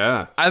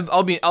 Yeah.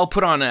 I'll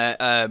put on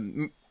a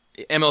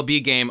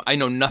MLB game I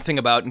know nothing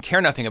about and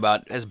care nothing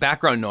about as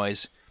background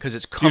noise because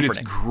it's comforting. Dude,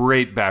 it's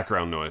great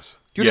background noise.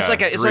 Dude, it's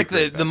like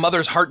the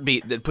mother's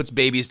heartbeat that puts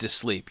babies to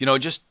sleep.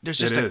 There's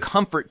just a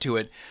comfort to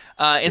it.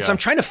 And so I'm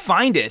trying to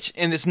find it,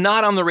 and it's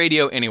not on the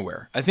radio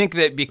anywhere. I think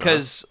that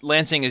because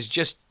Lansing is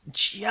just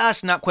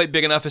not quite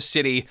big enough a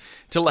city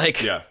to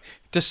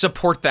to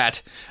support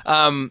that.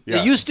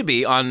 It used to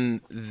be on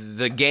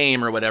The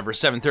Game or whatever,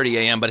 7:30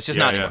 a.m., but it's just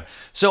not anymore.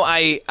 So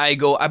I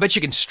go, I bet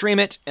you can stream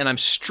it, and I'm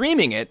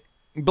streaming it,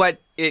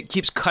 but it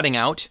keeps cutting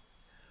out.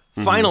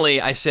 Mm-hmm.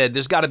 Finally, I said,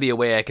 there's got to be a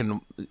way I can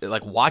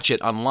watch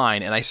it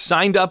online, and I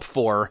signed up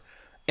for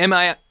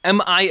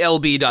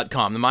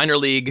MILB.com, the minor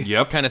league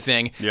kind of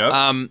thing.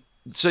 Yep.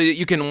 So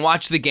you can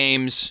watch the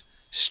games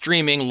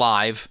streaming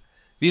live.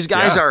 These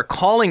guys are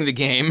calling the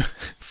game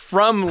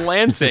from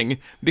Lansing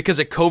because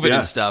of COVID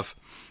and stuff.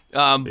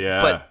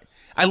 But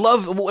I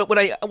love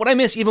what I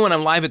miss even when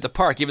I'm live at the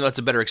park, even though it's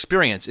a better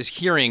experience, is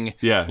hearing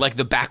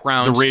the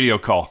background, the radio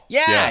call.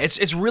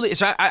 It's really.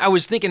 So I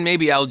was thinking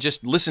maybe I'll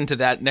just listen to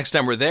that next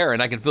time we're there,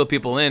 and I can fill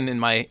people in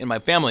my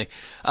family.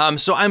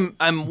 So I'm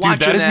watching. Dude,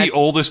 that is the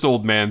oldest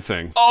old man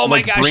thing. Oh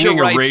my gosh, bringing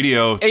you're right. a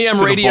radio, AM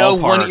to radio,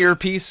 the ballpark. one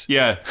earpiece.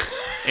 Yeah,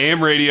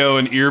 AM radio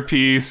and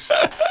earpiece.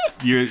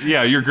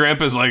 Your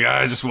grandpa's like,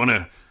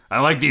 I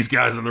like these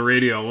guys on the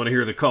radio. I want to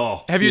hear the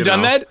call. Have you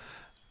done that?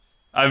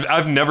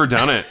 I've never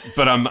done it,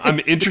 but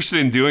I'm interested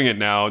in doing it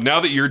now.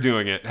 Now that you're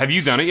doing it, have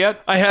you done it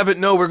yet? I haven't.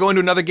 No, we're going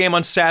to another game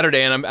on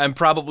Saturday, and I'm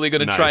probably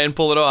going to try and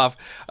pull it off.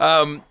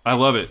 I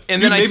love it.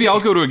 And then maybe I'll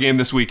go to a game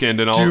this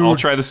weekend, and I'll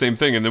try the same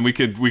thing, and then we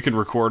can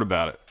record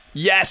about it.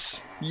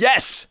 Yes.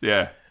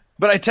 Yeah.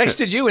 But I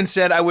texted you and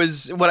said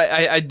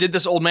I did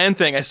this old man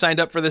thing. I signed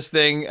up for this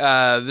thing,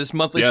 this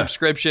monthly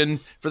subscription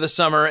for the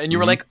summer, and you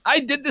were like, I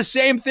did the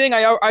same thing.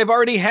 I've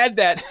already had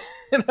that.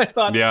 And I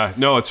thought,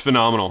 it's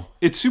phenomenal.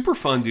 It's super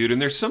fun, dude.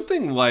 And there's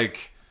something I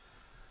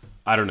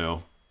don't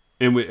know,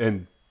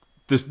 and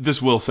this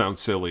will sound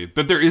silly,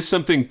 but there is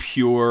something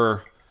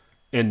pure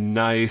and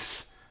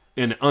nice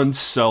and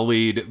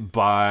unsullied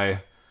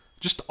by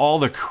just all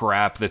the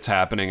crap that's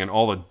happening and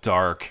all the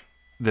dark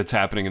that's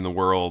happening in the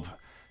world.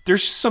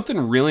 There's just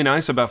something really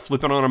nice about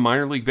flipping on a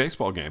minor league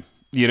baseball game,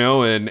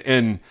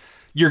 and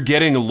you're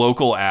getting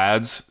local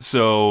ads,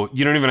 so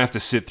you don't even have to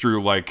sit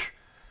through I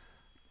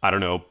don't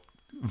know,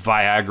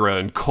 Viagra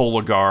and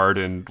Cologuard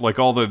and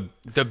all the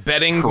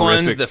betting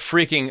horrific ones, the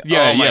freaking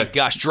my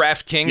gosh,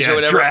 DraftKings or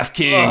whatever.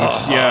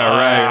 DraftKings,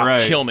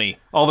 right. Kill me.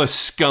 All the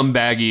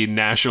scumbaggy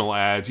national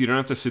ads. You don't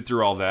have to sit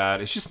through all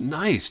that. It's just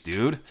nice,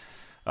 dude.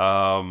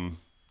 I'm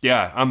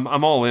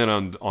all in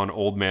on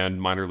old man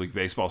minor league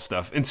baseball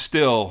stuff, and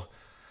still,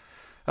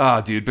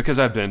 dude, because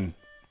I've been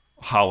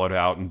hollowed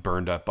out and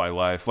burned up by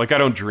life. I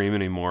don't dream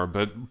anymore,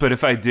 but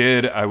if I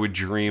did, I would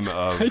dream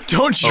of. I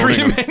don't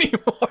dream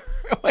anymore.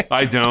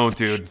 I don't,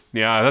 dude.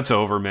 Yeah, that's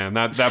over, man.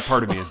 That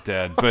part of me is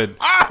dead. But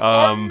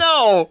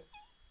no.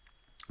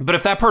 But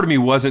if that part of me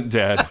wasn't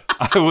dead,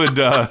 I would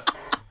want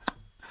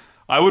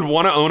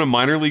to own a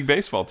minor league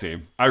baseball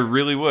team. I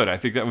really would. I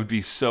think that would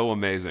be so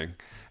amazing.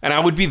 And I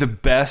would be the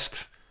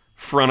best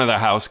front of the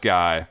house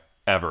guy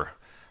ever.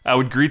 I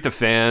would greet the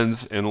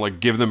fans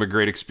and give them a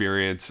great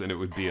experience, and it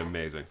would be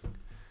amazing.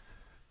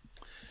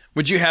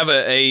 Would you have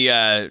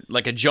a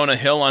Jonah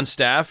Hill on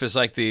staff as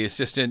the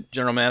assistant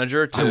general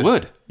manager? I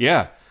would,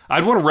 yeah.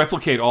 I'd want to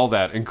replicate all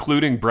that,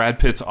 including Brad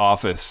Pitt's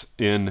office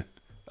in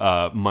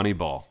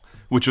Moneyball,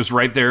 which was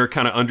right there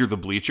kind of under the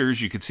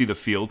bleachers. You could see the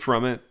field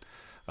from it.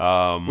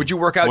 Would you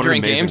work out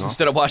during games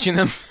instead of watching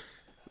them?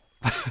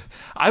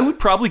 I would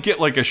probably get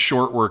a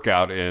short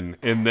workout in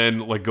and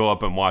then go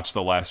up and watch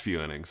the last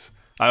few innings.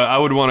 I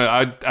would want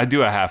to, I'd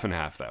do a half and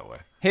half that way.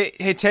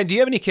 Hey, Ted, do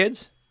you have any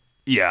kids?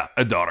 Yeah,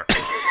 a daughter.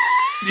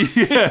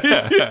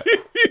 Yeah.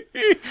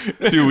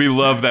 Dude, we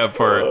love that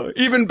part.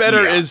 Even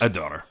better is a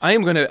daughter.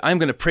 I'm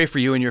gonna pray for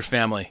you and your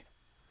family.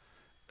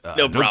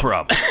 No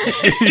problem.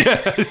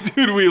 Yeah,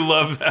 dude, we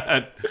love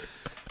that.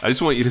 I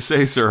just want you to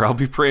say, sir, I'll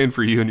be praying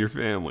for you and your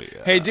family.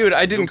 Hey, dude,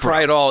 I didn't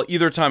cry at all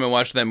either time I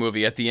watched that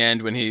movie at the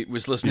end when he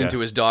was listening to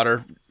his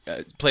daughter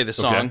play the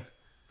song. Okay.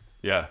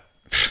 Yeah.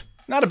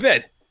 Not a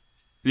bit.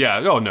 Yeah,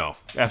 oh no,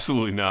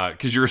 absolutely not,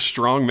 because you're a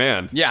strong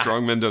man. Yeah.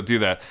 Strong men don't do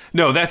that.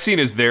 No, that scene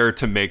is there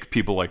to make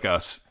people like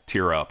us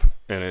tear up,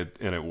 and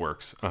it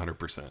works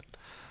 100%.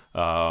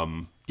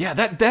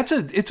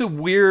 It's a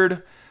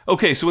weird...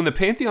 Okay, so in the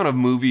pantheon of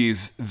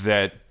movies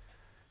that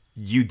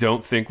you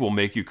don't think will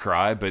make you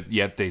cry, but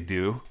yet they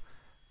do,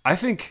 I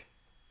think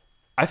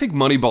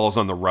Moneyball is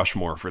on the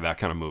Rushmore for that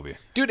kind of movie.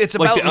 Dude, it's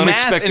about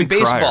math and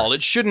baseball. Crier.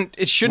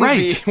 It shouldn't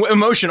be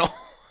emotional.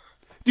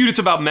 Dude, it's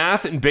about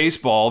math and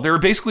baseball. There are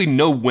basically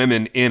no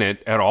women in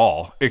it at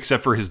all,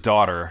 except for his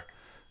daughter.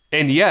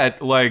 And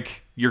yet,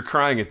 you're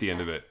crying at the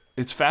end of it.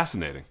 It's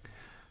fascinating.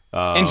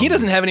 And he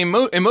doesn't have any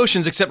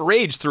emotions except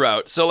rage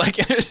throughout. So,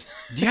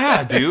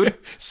 yeah, dude.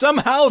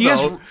 Somehow,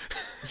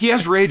 he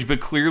has rage, but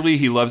clearly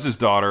he loves his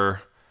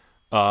daughter.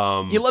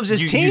 He loves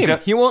his team.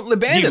 He won't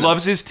abandon them. He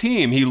loves his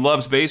team. He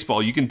loves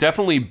baseball. You can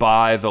definitely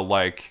buy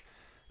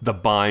the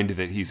bind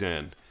that he's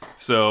in.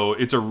 So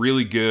it's a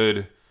really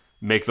good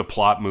make the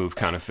plot move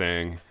kind of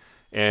thing.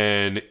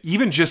 And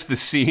even just the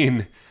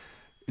scene,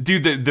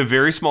 dude, the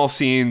very small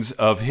scenes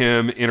of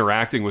him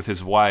interacting with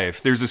his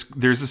wife. There's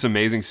this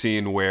amazing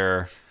scene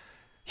where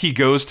he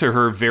goes to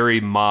her very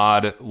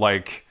mod,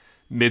 like,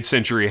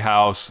 mid-century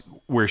house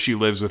where she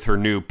lives with her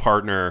new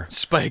partner,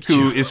 Spike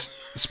who's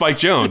Spike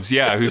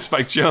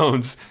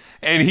Jonze,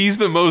 and he's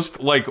the most,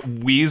 like,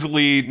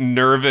 Weasley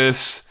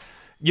nervous.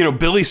 You know,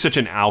 Billy's such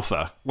an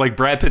alpha. Like,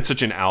 Brad Pitt's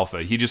such an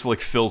alpha. He just,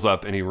 like, fills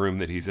up any room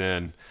that he's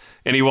in.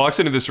 And he walks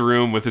into this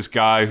room with this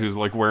guy who's,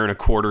 like, wearing a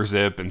quarter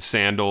zip and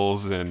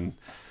sandals, and,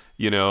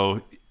 you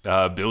know,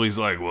 Billy's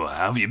like, well,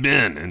 how have you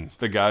been? And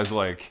the guy's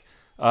like,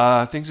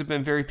 things have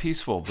been very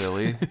peaceful,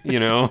 Billy. You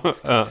know,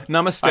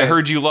 Namaste. I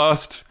heard you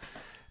lost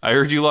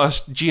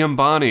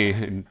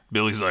Giamatti, and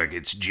Billy's like,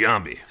 it's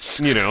Giambi.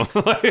 You know,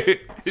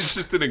 it's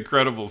just an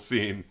incredible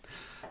scene.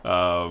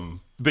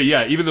 But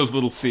yeah, even those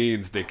little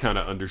scenes, they kind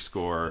of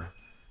underscore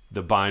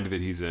the bind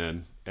that he's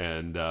in,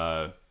 and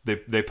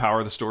they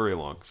power the story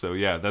along. So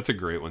yeah, that's a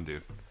great one,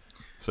 dude.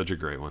 Such a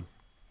great one.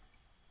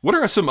 What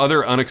are some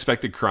other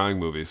unexpected crying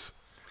movies?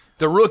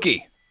 The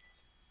Rookie.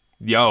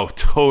 Yo,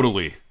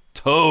 totally.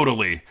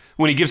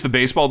 When he gives the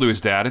baseball to his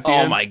dad at the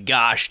end. Oh my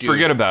gosh, dude.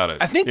 Forget about it.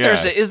 I think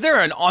is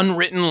there an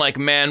unwritten, like,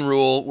 man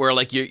rule where,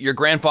 like, you're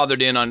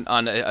grandfathered in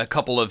on a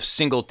couple of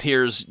single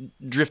tears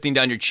drifting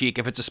down your cheek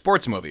if it's a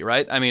sports movie,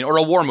 right? I mean, or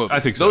a war movie. I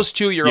think so. Those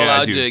two you're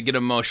allowed to get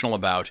emotional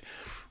about.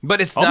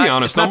 But it's I'll not be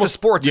honest, it's not the almost,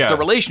 sports, yeah. It's the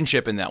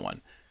relationship in that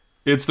one.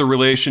 It's the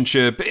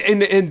relationship,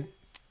 and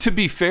to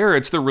be fair,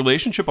 it's the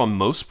relationship on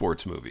most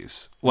sports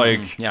movies.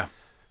 Like, yeah.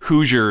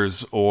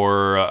 Hoosiers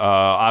or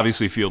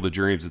obviously Field of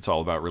Dreams, it's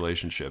all about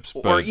relationships.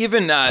 But, or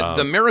even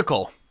The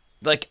Miracle.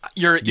 Like,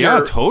 you're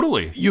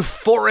totally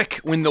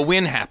euphoric when the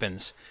win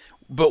happens.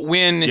 But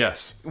when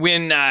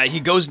he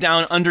goes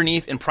down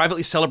underneath and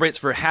privately celebrates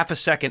for half a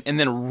second and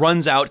then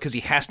runs out because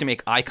he has to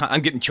make eye contact.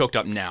 I'm getting choked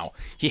up now.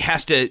 He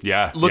has to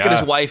look at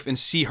his wife and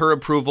see her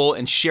approval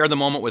and share the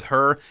moment with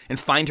her and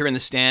find her in the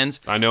stands.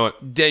 I know it.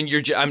 Then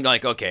I'm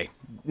like, okay,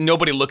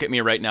 nobody look at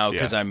me right now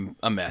because I'm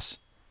a mess.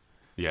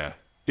 Yeah,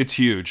 it's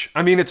huge.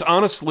 I mean, it's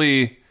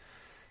honestly,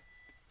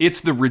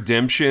 it's the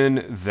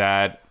redemption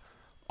that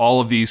all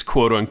of these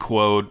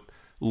quote-unquote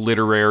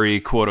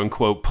literary,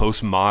 quote-unquote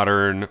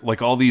postmodern,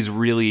 like all these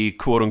really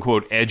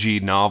quote-unquote edgy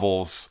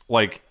novels,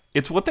 like,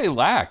 it's what they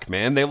lack,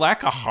 man. They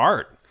lack a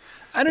heart.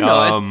 I don't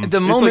know. At the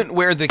moment like,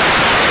 where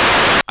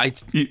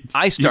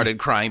I started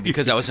crying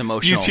because I was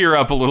emotional. You tear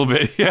up a little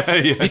bit.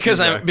 Yeah.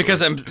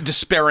 Because I'm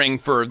despairing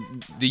for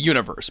the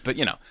universe, but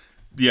you know.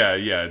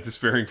 Yeah,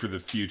 despairing for the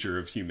future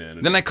of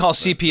humanity. Then I call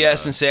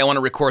CPS and say I want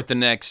to report the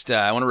next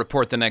Kurt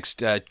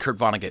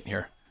Vonnegut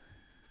here.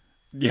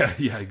 Yeah,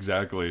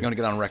 exactly. You want to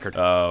get on record.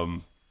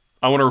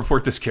 I want to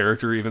report this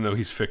character even though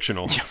he's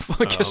fictional.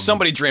 Because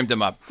somebody dreamed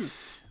him up.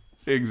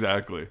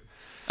 Exactly.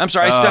 I'm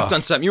sorry, I stepped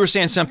on something. You were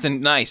saying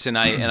something nice, and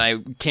I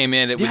came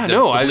in with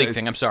the bleak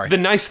thing. I'm sorry. The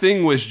nice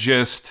thing was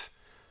just,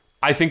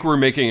 I think we're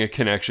making a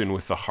connection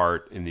with the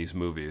heart in these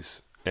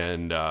movies.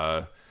 And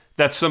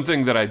that's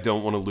something that I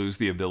don't want to lose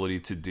the ability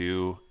to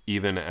do,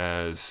 even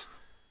as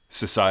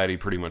society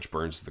pretty much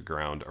burns to the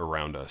ground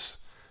around us.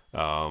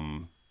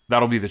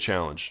 That'll be the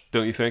challenge,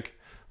 don't you think?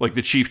 Like,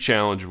 the chief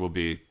challenge will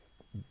be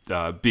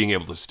being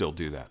able to still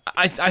do that.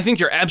 I think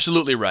you're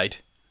absolutely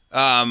right.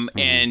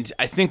 And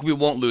I think we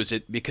won't lose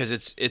it because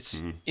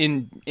it's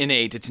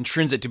innate, it's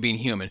intrinsic to being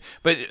human.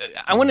 But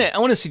I want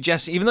to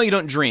suggest, even though you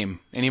don't dream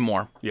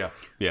anymore,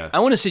 I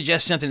want to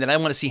suggest something that I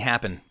want to see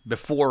happen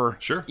before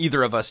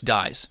either of us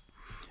dies.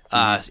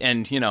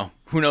 And you know,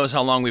 who knows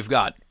how long we've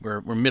got?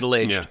 We're middle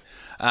aged.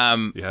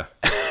 Yeah.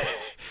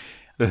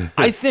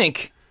 I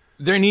think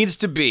there needs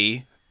to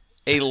be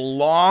a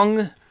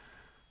long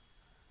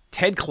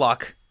Ted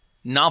Kluck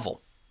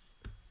novel.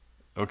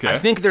 Okay. I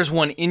think there's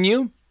one in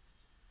you.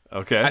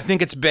 Okay. I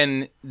think it's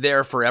been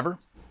there forever.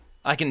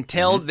 I can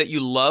tell that you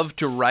love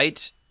to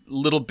write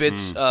little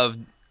bits of.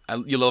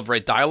 You love to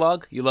write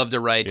dialogue. You love to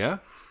write. Yeah.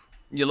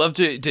 You love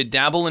to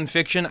dabble in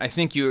fiction. I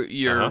think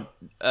you're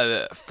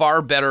a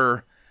far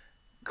better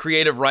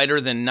creative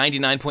writer than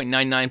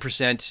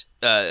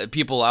 99.99%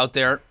 people out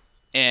there,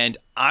 and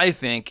I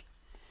think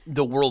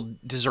the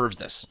world deserves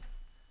this.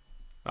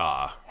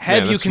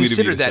 Have you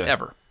considered that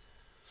ever?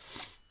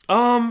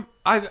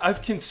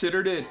 I've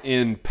considered it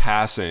in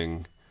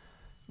passing.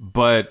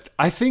 But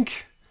I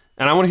think,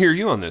 and I want to hear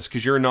you on this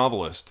because you're a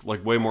novelist,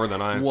 like way more than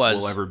I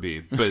will ever be.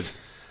 But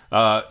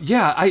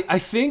I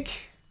think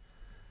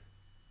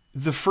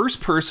the first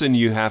person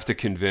you have to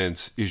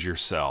convince is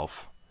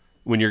yourself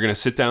when you're going to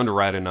sit down to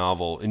write a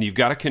novel. And you've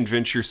got to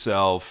convince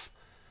yourself,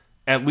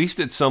 at least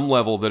at some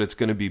level, that it's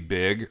going to be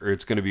big or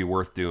it's going to be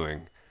worth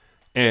doing.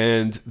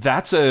 And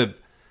that's a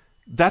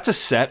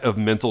set of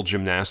mental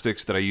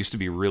gymnastics that I used to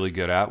be really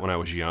good at when I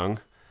was young.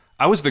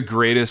 I was the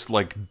greatest,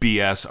 like,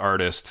 BS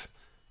artist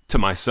to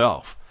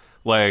myself.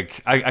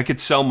 Like, I could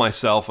sell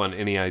myself on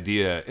any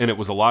idea, and it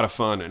was a lot of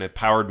fun, and it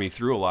powered me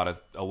through a lot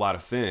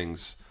of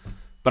things.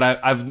 But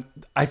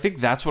I think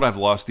that's what I've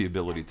lost the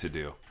ability to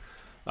do.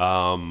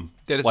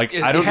 It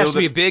has to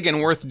be big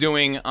and worth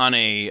doing on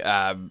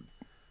a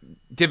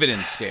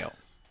dividend scale.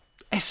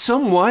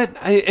 Somewhat,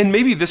 and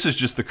maybe this is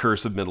just the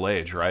curse of middle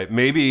age, right?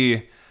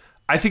 Maybe,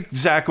 I think,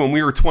 Zach, when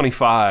we were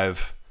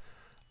 25,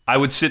 I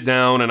would sit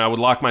down and I would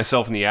lock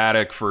myself in the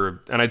attic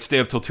and I'd stay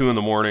up till 2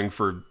 a.m.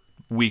 for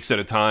weeks at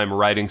a time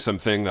writing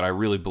something that I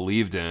really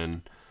believed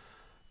in.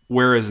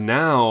 Whereas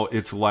now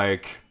it's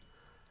like,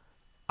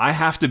 I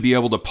have to be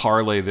able to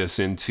parlay this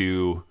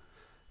into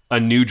a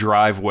new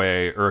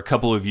driveway or a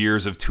couple of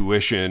years of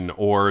tuition,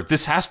 or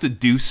this has to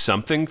do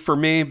something for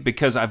me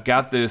because I've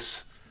got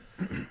this,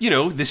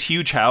 this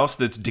huge house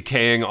that's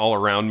decaying all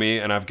around me,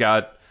 and I've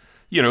got,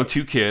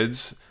 2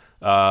 kids.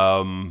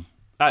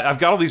 I've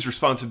got all these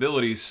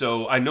responsibilities,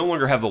 so I no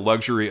longer have the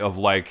luxury of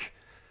like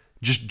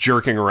just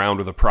jerking around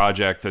with a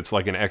project that's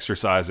like an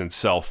exercise in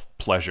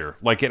self-pleasure.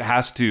 Like it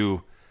has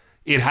to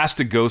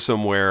go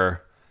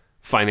somewhere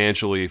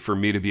financially for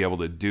me to be able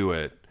to do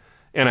it.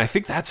 And I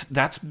think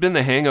that's been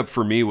the hang up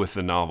for me with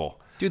the novel.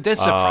 Dude, that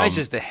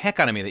surprises the heck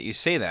out of me that you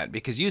say that,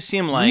 because you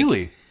seem like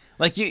really?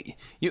 Like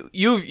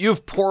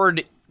you've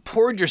poured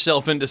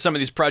yourself into some of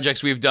these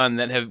projects we've done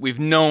that we've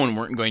known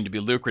weren't going to be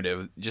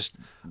lucrative.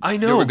 I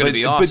know they were going to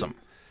be awesome. But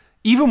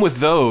even with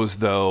those,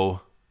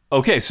 though,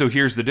 okay, so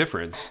here's the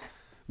difference.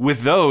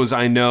 With those,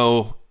 I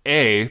know,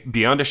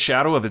 beyond a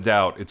shadow of a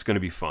doubt, it's going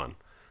to be fun,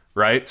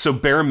 right? So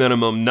bare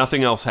minimum,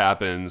 nothing else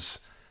happens.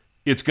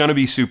 It's going to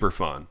be super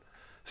fun.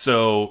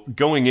 So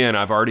going in,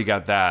 I've already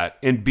got that.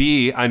 And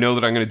B, I know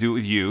that I'm going to do it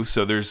with you.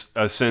 So there's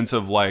a sense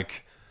of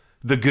like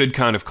the good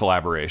kind of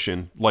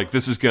collaboration. Like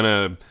this is going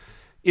to,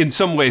 in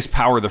some ways,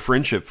 power the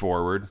friendship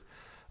forward.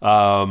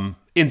 And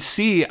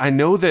C, I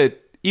know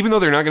that even though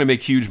they're not going to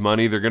make huge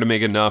money, they're going to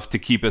make enough to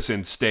keep us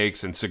in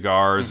steaks and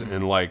cigars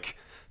and like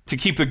to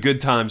keep the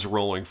good times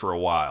rolling for a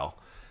while.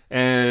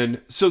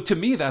 And so to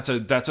me, that's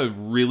a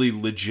really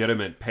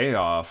legitimate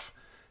payoff.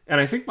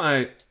 And I think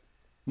my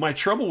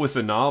trouble with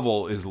the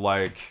novel is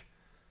like,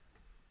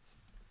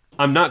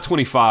 I'm not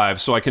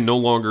 25, so I can no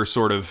longer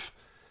sort of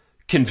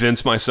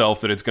convince myself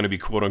that it's going to be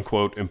quote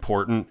unquote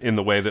important in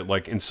the way that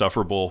like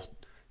insufferable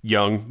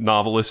young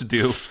novelists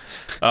do.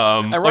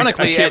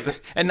 Ironically,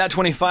 at not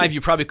 25, you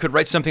probably could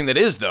write something that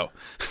is, though.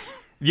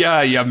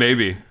 Yeah,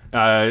 maybe.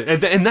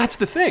 And that's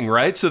the thing,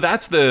 right? So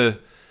that's the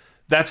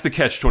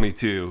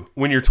catch-22.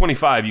 When you're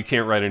 25, you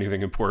can't write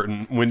anything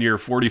important. When you're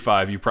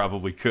 45, you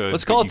probably could.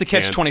 Let's call it the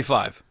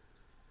catch-25.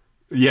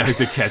 Yeah,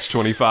 the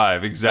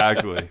catch-25.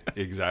 Exactly.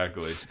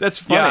 That's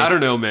funny. Yeah, I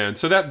don't know, man.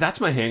 So that's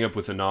my hang-up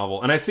with the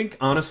novel. And I think,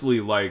 honestly,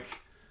 like,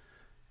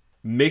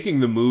 making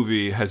the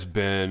movie has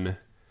been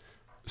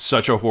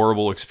such a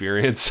horrible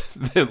experience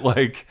that,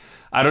 like,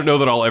 I don't know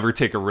that I'll ever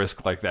take a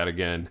risk like that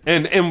again.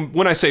 And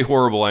when I say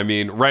horrible, I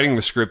mean writing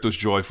the script was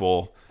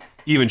joyful.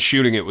 Even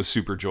shooting it was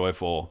super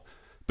joyful.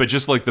 But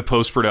just, like, the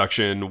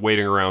post-production,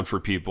 waiting around for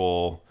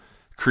people,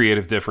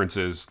 creative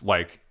differences,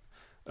 like,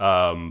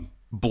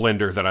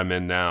 blender that I'm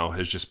in now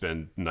has just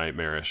been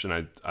nightmarish,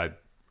 and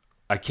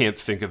I can't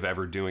think of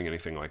ever doing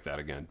anything like that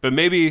again. But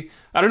maybe,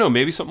 I don't know,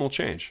 maybe something will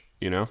change,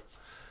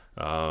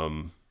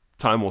 time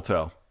will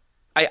tell.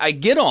 I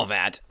get all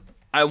that.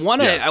 I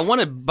want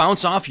to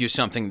bounce off you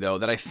something though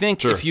that I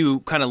think if you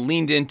kind of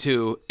leaned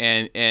into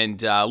and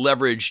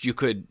leveraged,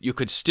 you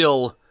could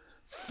still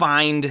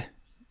find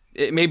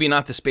maybe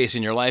not the space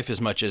in your life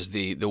as much as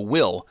the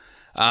will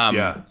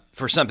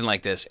for something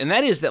like this, and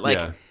that is that like.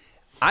 Yeah.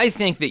 I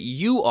think that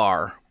you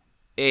are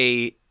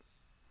a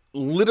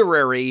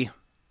literary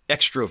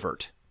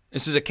extrovert.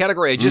 This is a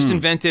category I just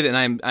invented,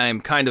 and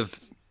I'm kind of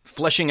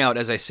fleshing out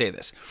as I say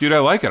this. Dude, I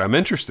like it. I'm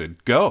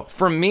interested. Go.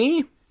 For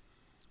me,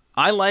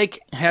 I like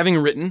having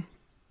written.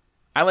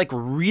 I like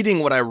reading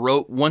what I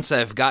wrote once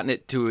I've gotten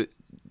it to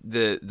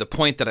the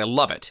point that I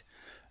love it.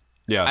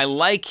 Yeah. I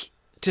like,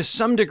 to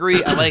some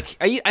degree, I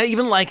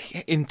even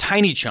like in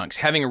tiny chunks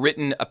having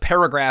written a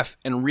paragraph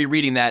and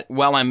rereading that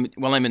while I'm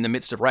in the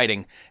midst of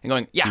writing and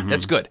going,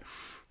 that's good.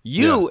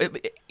 You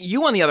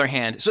on the other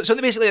hand, so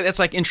basically that's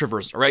like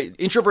introverts, right?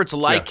 Introverts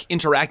like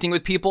interacting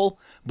with people,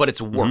 but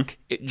it's work.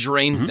 It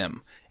drains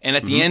them. And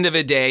at the end of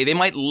a day, they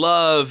might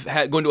love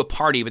going to a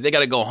party, but they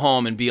got to go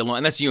home and be alone.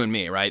 And that's you and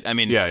me, right? I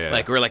mean,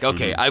 like we're like,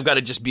 okay, I've got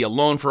to just be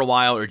alone for a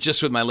while or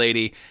just with my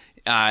lady.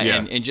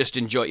 And just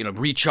enjoy,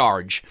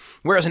 recharge.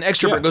 Whereas an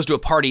extrovert goes to a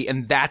party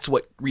and that's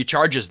what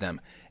recharges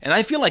them. And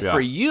I feel like for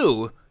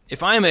you,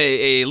 if I'm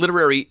a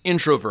literary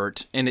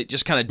introvert and it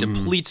just kind of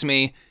depletes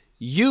me,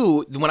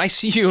 when I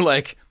see you,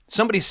 like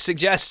somebody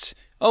suggests,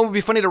 oh, it would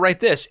be funny to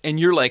write this, and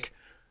you're like,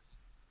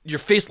 your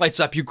face lights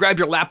up, you grab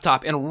your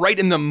laptop, and right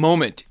in the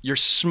moment, you're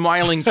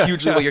smiling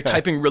hugely while you're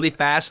typing really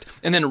fast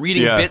and then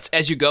reading bits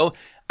as you go.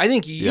 I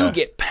think you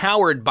get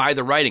powered by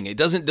the writing. It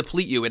doesn't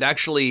deplete you. It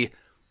actually,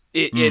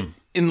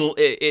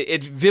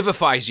 it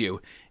vivifies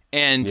you,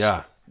 and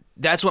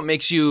that's what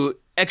makes you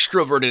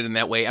extroverted in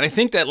that way. And I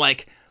think that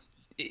like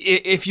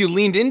if you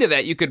leaned into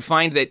that, you could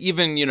find that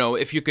even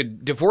if you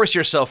could divorce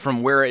yourself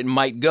from where it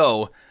might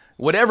go,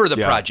 whatever the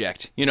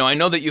project. I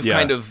know that you've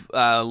kind of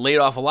laid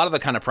off a lot of the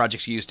kind of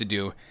projects you used to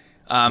do.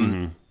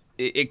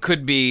 It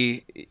could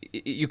be,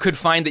 you could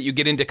find that you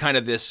get into kind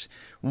of this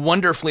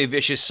wonderfully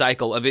vicious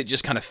cycle of it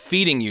just kind of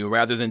feeding you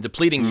rather than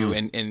depleting you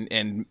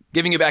and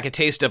giving you back a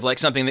taste of like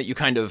something that you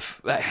kind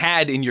of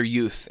had in your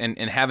youth and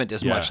haven't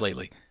as much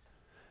lately.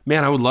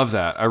 Man, I would love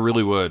that. I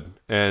really would.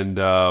 And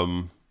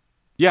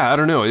I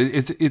don't know.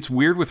 It's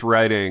weird with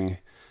writing,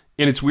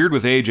 and it's weird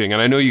with aging.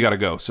 And I know you got to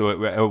go,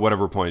 so at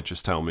whatever point,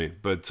 just tell me.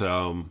 But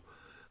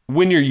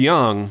when you're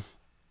young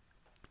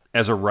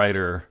as a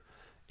writer,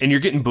 and you're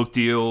getting book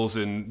deals,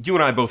 and you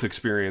and I both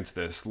experienced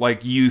this,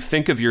 like you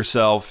think of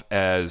yourself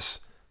as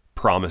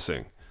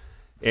promising,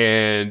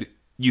 and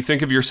you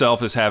think of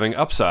yourself as having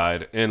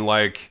upside, and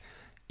like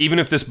even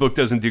if this book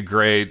doesn't do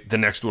great, the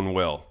next one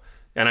will.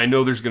 And I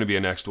know there's going to be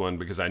a next one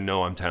because I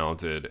know I'm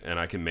talented and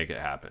I can make it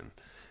happen.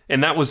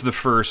 And that was the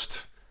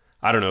first,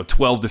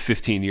 12 to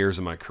 15 years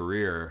of my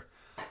career.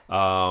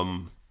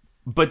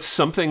 But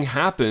something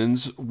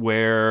happens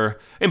where,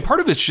 and part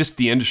of it's just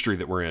the industry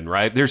that we're in,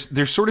 right?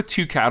 There's sort of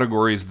two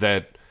categories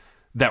that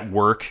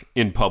work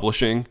in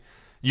publishing.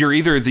 You're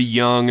either the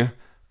young,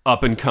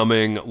 up and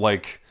coming,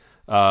 like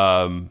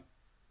talented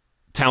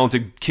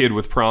kid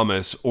with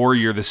promise, or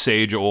you're the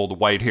sage old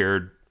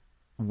white-haired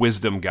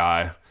wisdom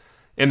guy.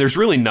 And there's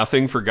really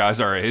nothing for guys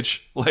our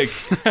age. Like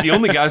the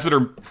only guys that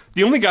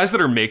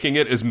are making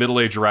it as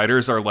middle-aged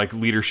writers are like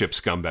leadership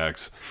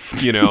scumbags,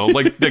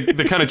 like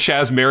the kind of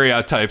Chaz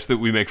Marriott types that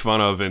we make fun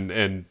of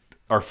and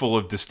are full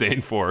of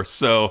disdain for.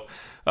 So,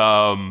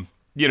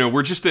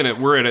 we're just in it.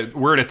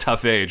 We're at a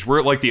tough age. We're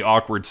at like the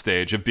awkward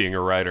stage of being a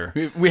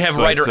writer. We have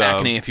writer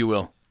acne, if you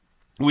will.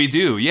 We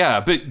do,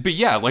 yeah. But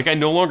yeah, like I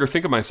no longer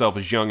think of myself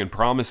as young and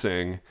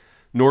promising,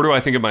 nor do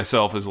I think of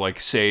myself as like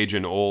sage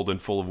and old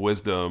and full of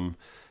wisdom.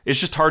 It's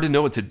just hard to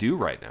know what to do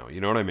right now. You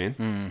know what I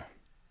mean?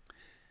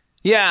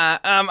 Yeah,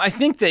 I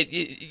think that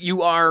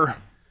you are...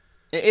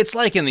 It's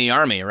like in the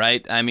Army,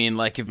 right? I mean,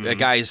 like if a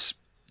guy's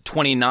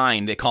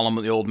 29, they call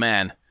him the old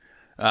man.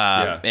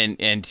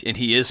 And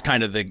he is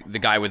kind of the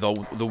guy with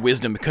all the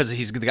wisdom because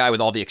he's the guy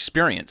with all the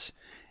experience.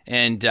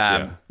 And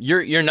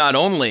you're not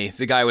only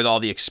the guy with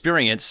all the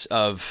experience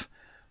of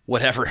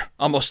whatever,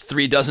 almost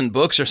 36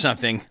 books or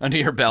something under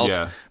your belt,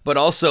 but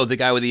also the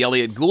guy with the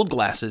Elliott Gould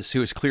glasses,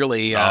 who is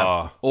clearly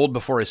old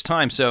before his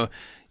time. So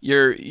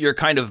you're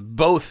kind of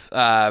both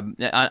on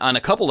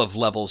a couple of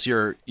levels.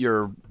 You're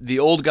the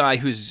old guy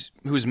who's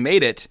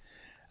made it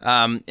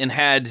and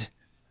had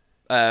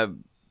a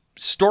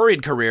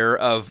storied career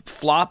of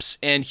flops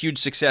and huge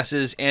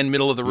successes and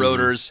middle of the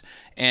roaders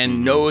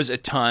and knows a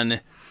ton.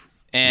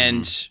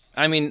 And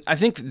I mean, I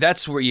think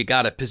that's where you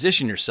got to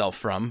position yourself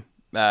from.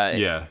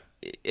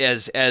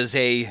 As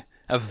a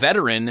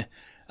veteran,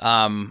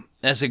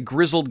 as a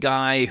grizzled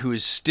guy who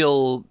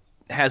still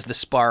has the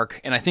spark,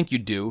 and I think you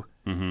do.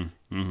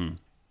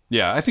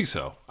 Yeah, I think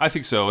so.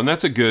 And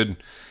it's a good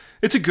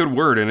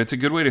word, and it's a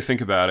good way to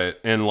think about it.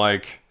 And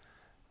like,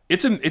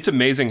 it's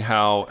amazing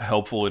how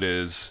helpful it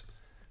is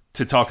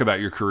to talk about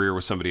your career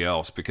with somebody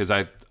else, because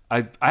I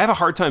have a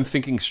hard time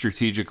thinking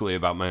strategically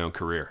about my own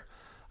career.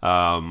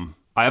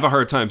 I have a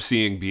hard time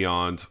seeing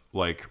beyond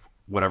like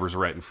whatever's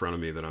right in front of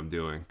me that I'm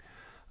doing.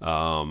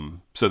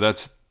 So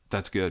that's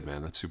good,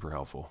 man. That's super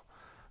helpful.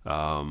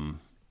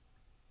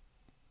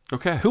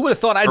 Okay. Who would have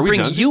thought I'd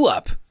bring you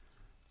up?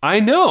 I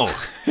know.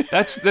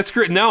 That's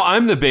great. Now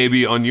I'm the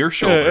baby on your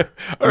shoulder,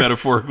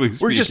 metaphorically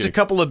speaking. We're just a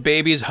couple of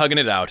babies hugging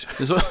it out,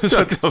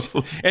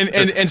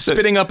 and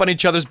spitting up on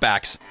each other's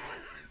backs.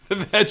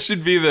 That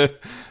should be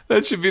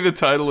the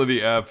title of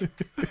the app.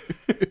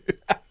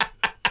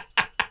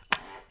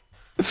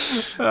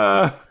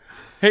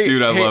 Hey,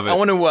 dude, I love it. I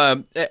want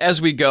to,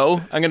 as we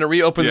go, I'm going to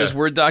reopen this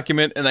Word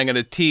document, and I'm going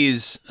to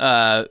tease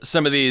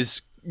some of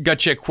these Gut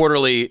Check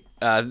Quarterly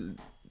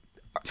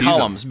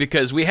columns,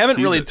 because we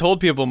haven't really told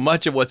people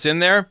much of what's in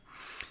there.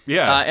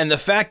 Yeah. And the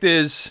fact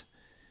is,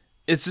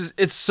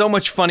 it's so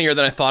much funnier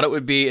than I thought it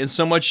would be, and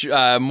so much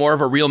more of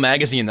a real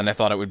magazine than I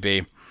thought it would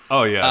be.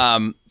 Oh, yeah.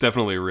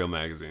 Definitely a real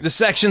magazine. The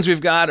sections we've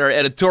got are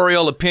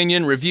editorial,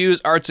 opinion, reviews,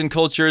 arts and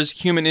cultures,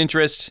 human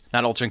interest,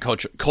 not arts and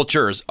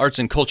cultures, arts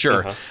and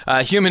culture,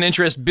 human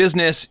interest,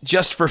 business,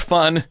 just for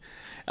fun.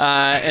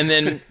 And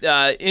then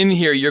in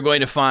here, you're going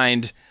to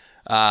find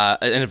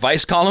an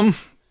advice column,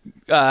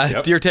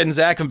 Dear Ted and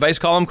Zach, advice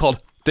column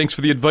called Thanks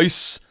for the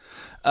Advice.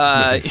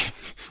 Nice.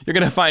 You're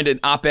going to find an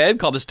op-ed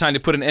called It's Time to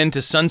Put an End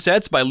to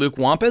Sunsets by Luke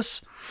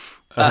Wampus.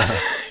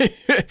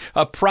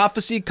 A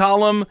prophecy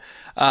column.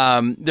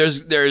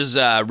 There's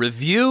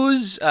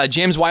reviews.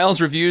 James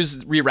Wiles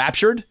reviews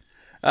Re-Raptured,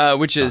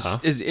 which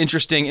is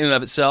interesting in and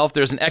of itself.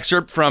 There's an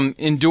excerpt from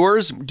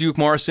Endures, Duke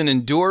Morrison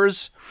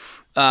Endures.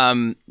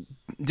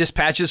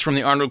 Dispatches from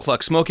the Arnold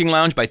Cluck Smoking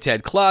Lounge by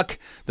Ted Cluck.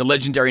 The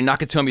legendary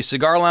Nakatomi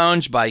Cigar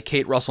Lounge by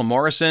Kate Russell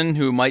Morrison,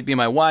 who might be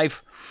my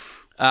wife.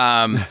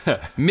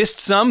 Missed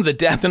Some, The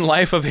Death and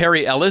Life of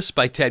Harry Ellis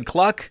by Ted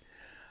Cluck.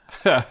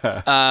 One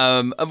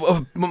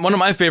of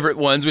my favorite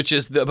ones, which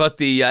is about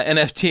the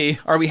NFT,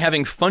 Are We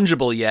Having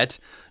Fungible Yet?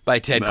 By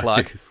Ted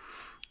Cluck.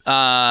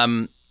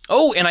 And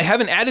I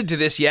haven't added to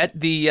this yet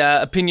the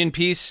opinion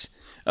piece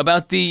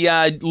about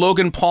the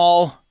Logan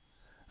Paul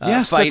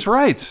yes, fight. That's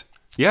right.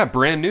 Yeah,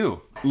 brand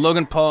new.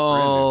 Logan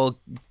Paul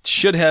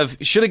should have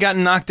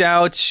gotten knocked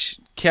out,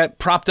 kept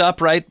propped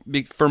up, right,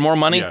 for more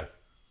money.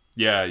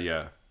 Yeah.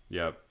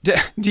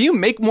 Do you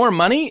make more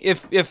money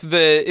if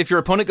your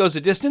opponent goes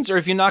a distance, or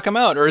if you knock him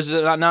out, or does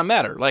it not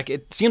matter? Like,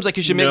 it seems like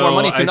you should make more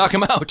money if you knock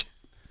him out.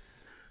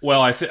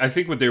 Well, I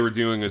think what they were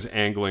doing is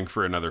angling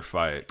for another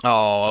fight.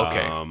 Oh,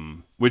 okay.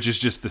 Which is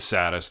just the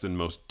saddest and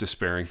most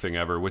despairing thing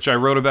ever, which I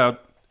wrote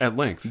about at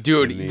length.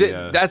 Dude,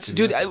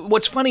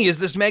 what's funny is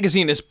this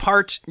magazine is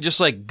part just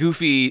like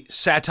goofy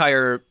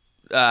satire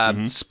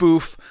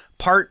spoof,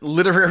 part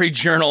literary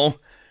journal.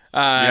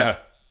 And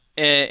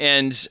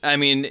I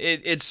mean,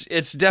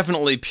 it's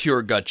definitely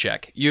pure gut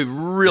check. You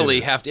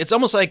really have to. It's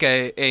almost like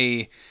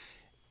a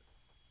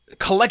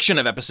collection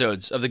of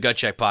episodes of the Gut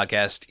Check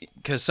podcast,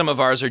 because some of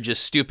ours are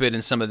just stupid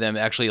and some of them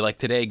actually, like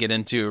today, get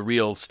into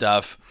real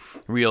stuff,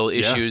 real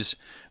issues.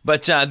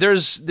 But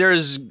there's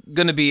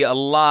going to be a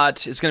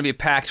lot. It's going to be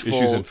packed full.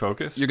 Issues in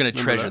focus? You're going to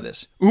treasure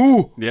this.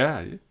 Ooh!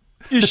 Yeah.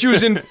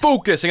 Issues in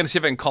focus. I'm going to see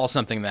if I can call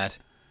something that.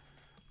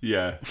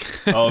 Yeah.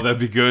 Oh, that'd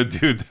be good,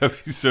 dude.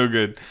 That'd be so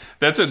good.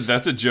 That's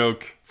a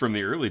joke from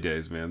the early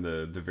days, man.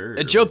 The very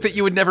a joke that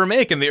you would never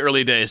make in the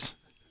early days.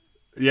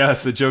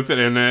 Yes, a joke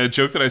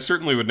that I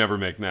certainly would never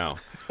make now.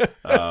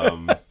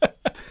 For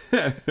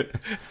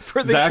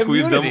the Zach,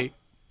 community.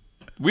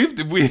 We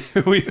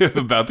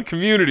about the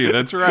community.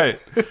 That's right.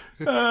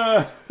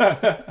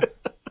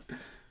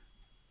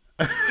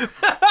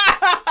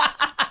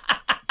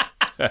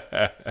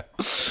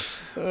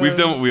 We've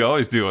done what we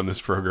always do on this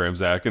program,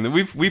 Zach, and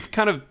we've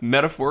kind of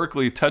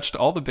metaphorically touched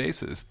all the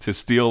bases, to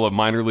steal a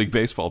minor league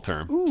baseball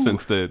term.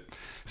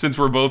 Since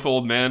we're both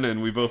old men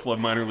and we both love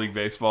minor league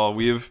baseball,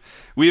 we have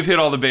hit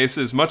all the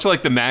bases, much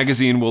like the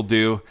magazine will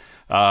do.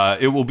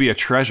 It will be a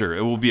treasure.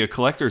 It will be a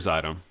collector's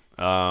item,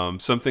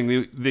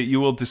 something that you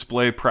will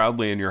display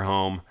proudly in your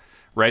home,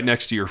 right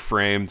next to your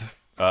framed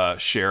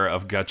share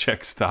of Gut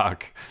Check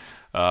stock.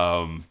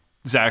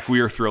 Zach, we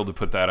are thrilled to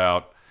put that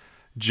out,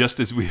 just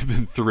as we've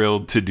been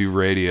thrilled to do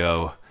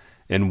radio,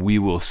 and we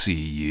will see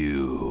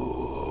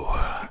you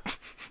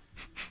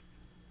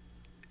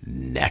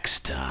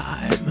next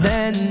time.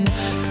 Then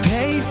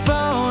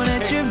payphone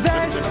at your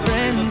best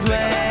friend's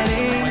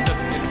wedding.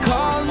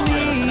 Called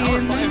me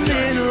in the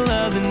middle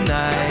of the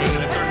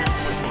night.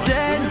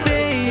 Said,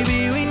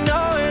 baby, we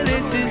know where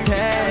this is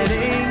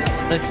heading.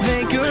 Let's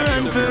make a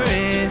run for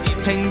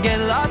it and get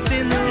lost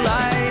in the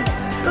light.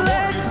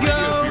 Let's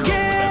go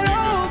get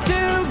old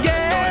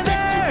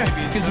together,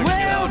 'cause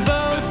we'll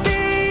both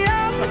be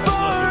young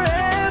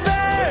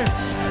forever.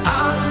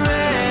 I'm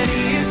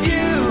ready if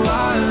you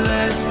are.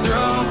 Let's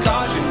throw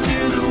caution to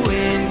the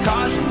wind,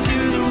 caution to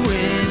the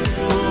wind.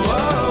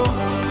 Whoa.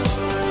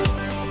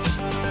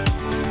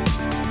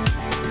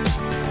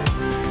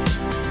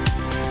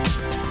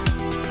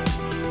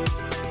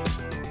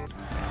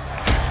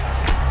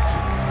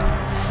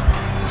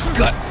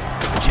 Gut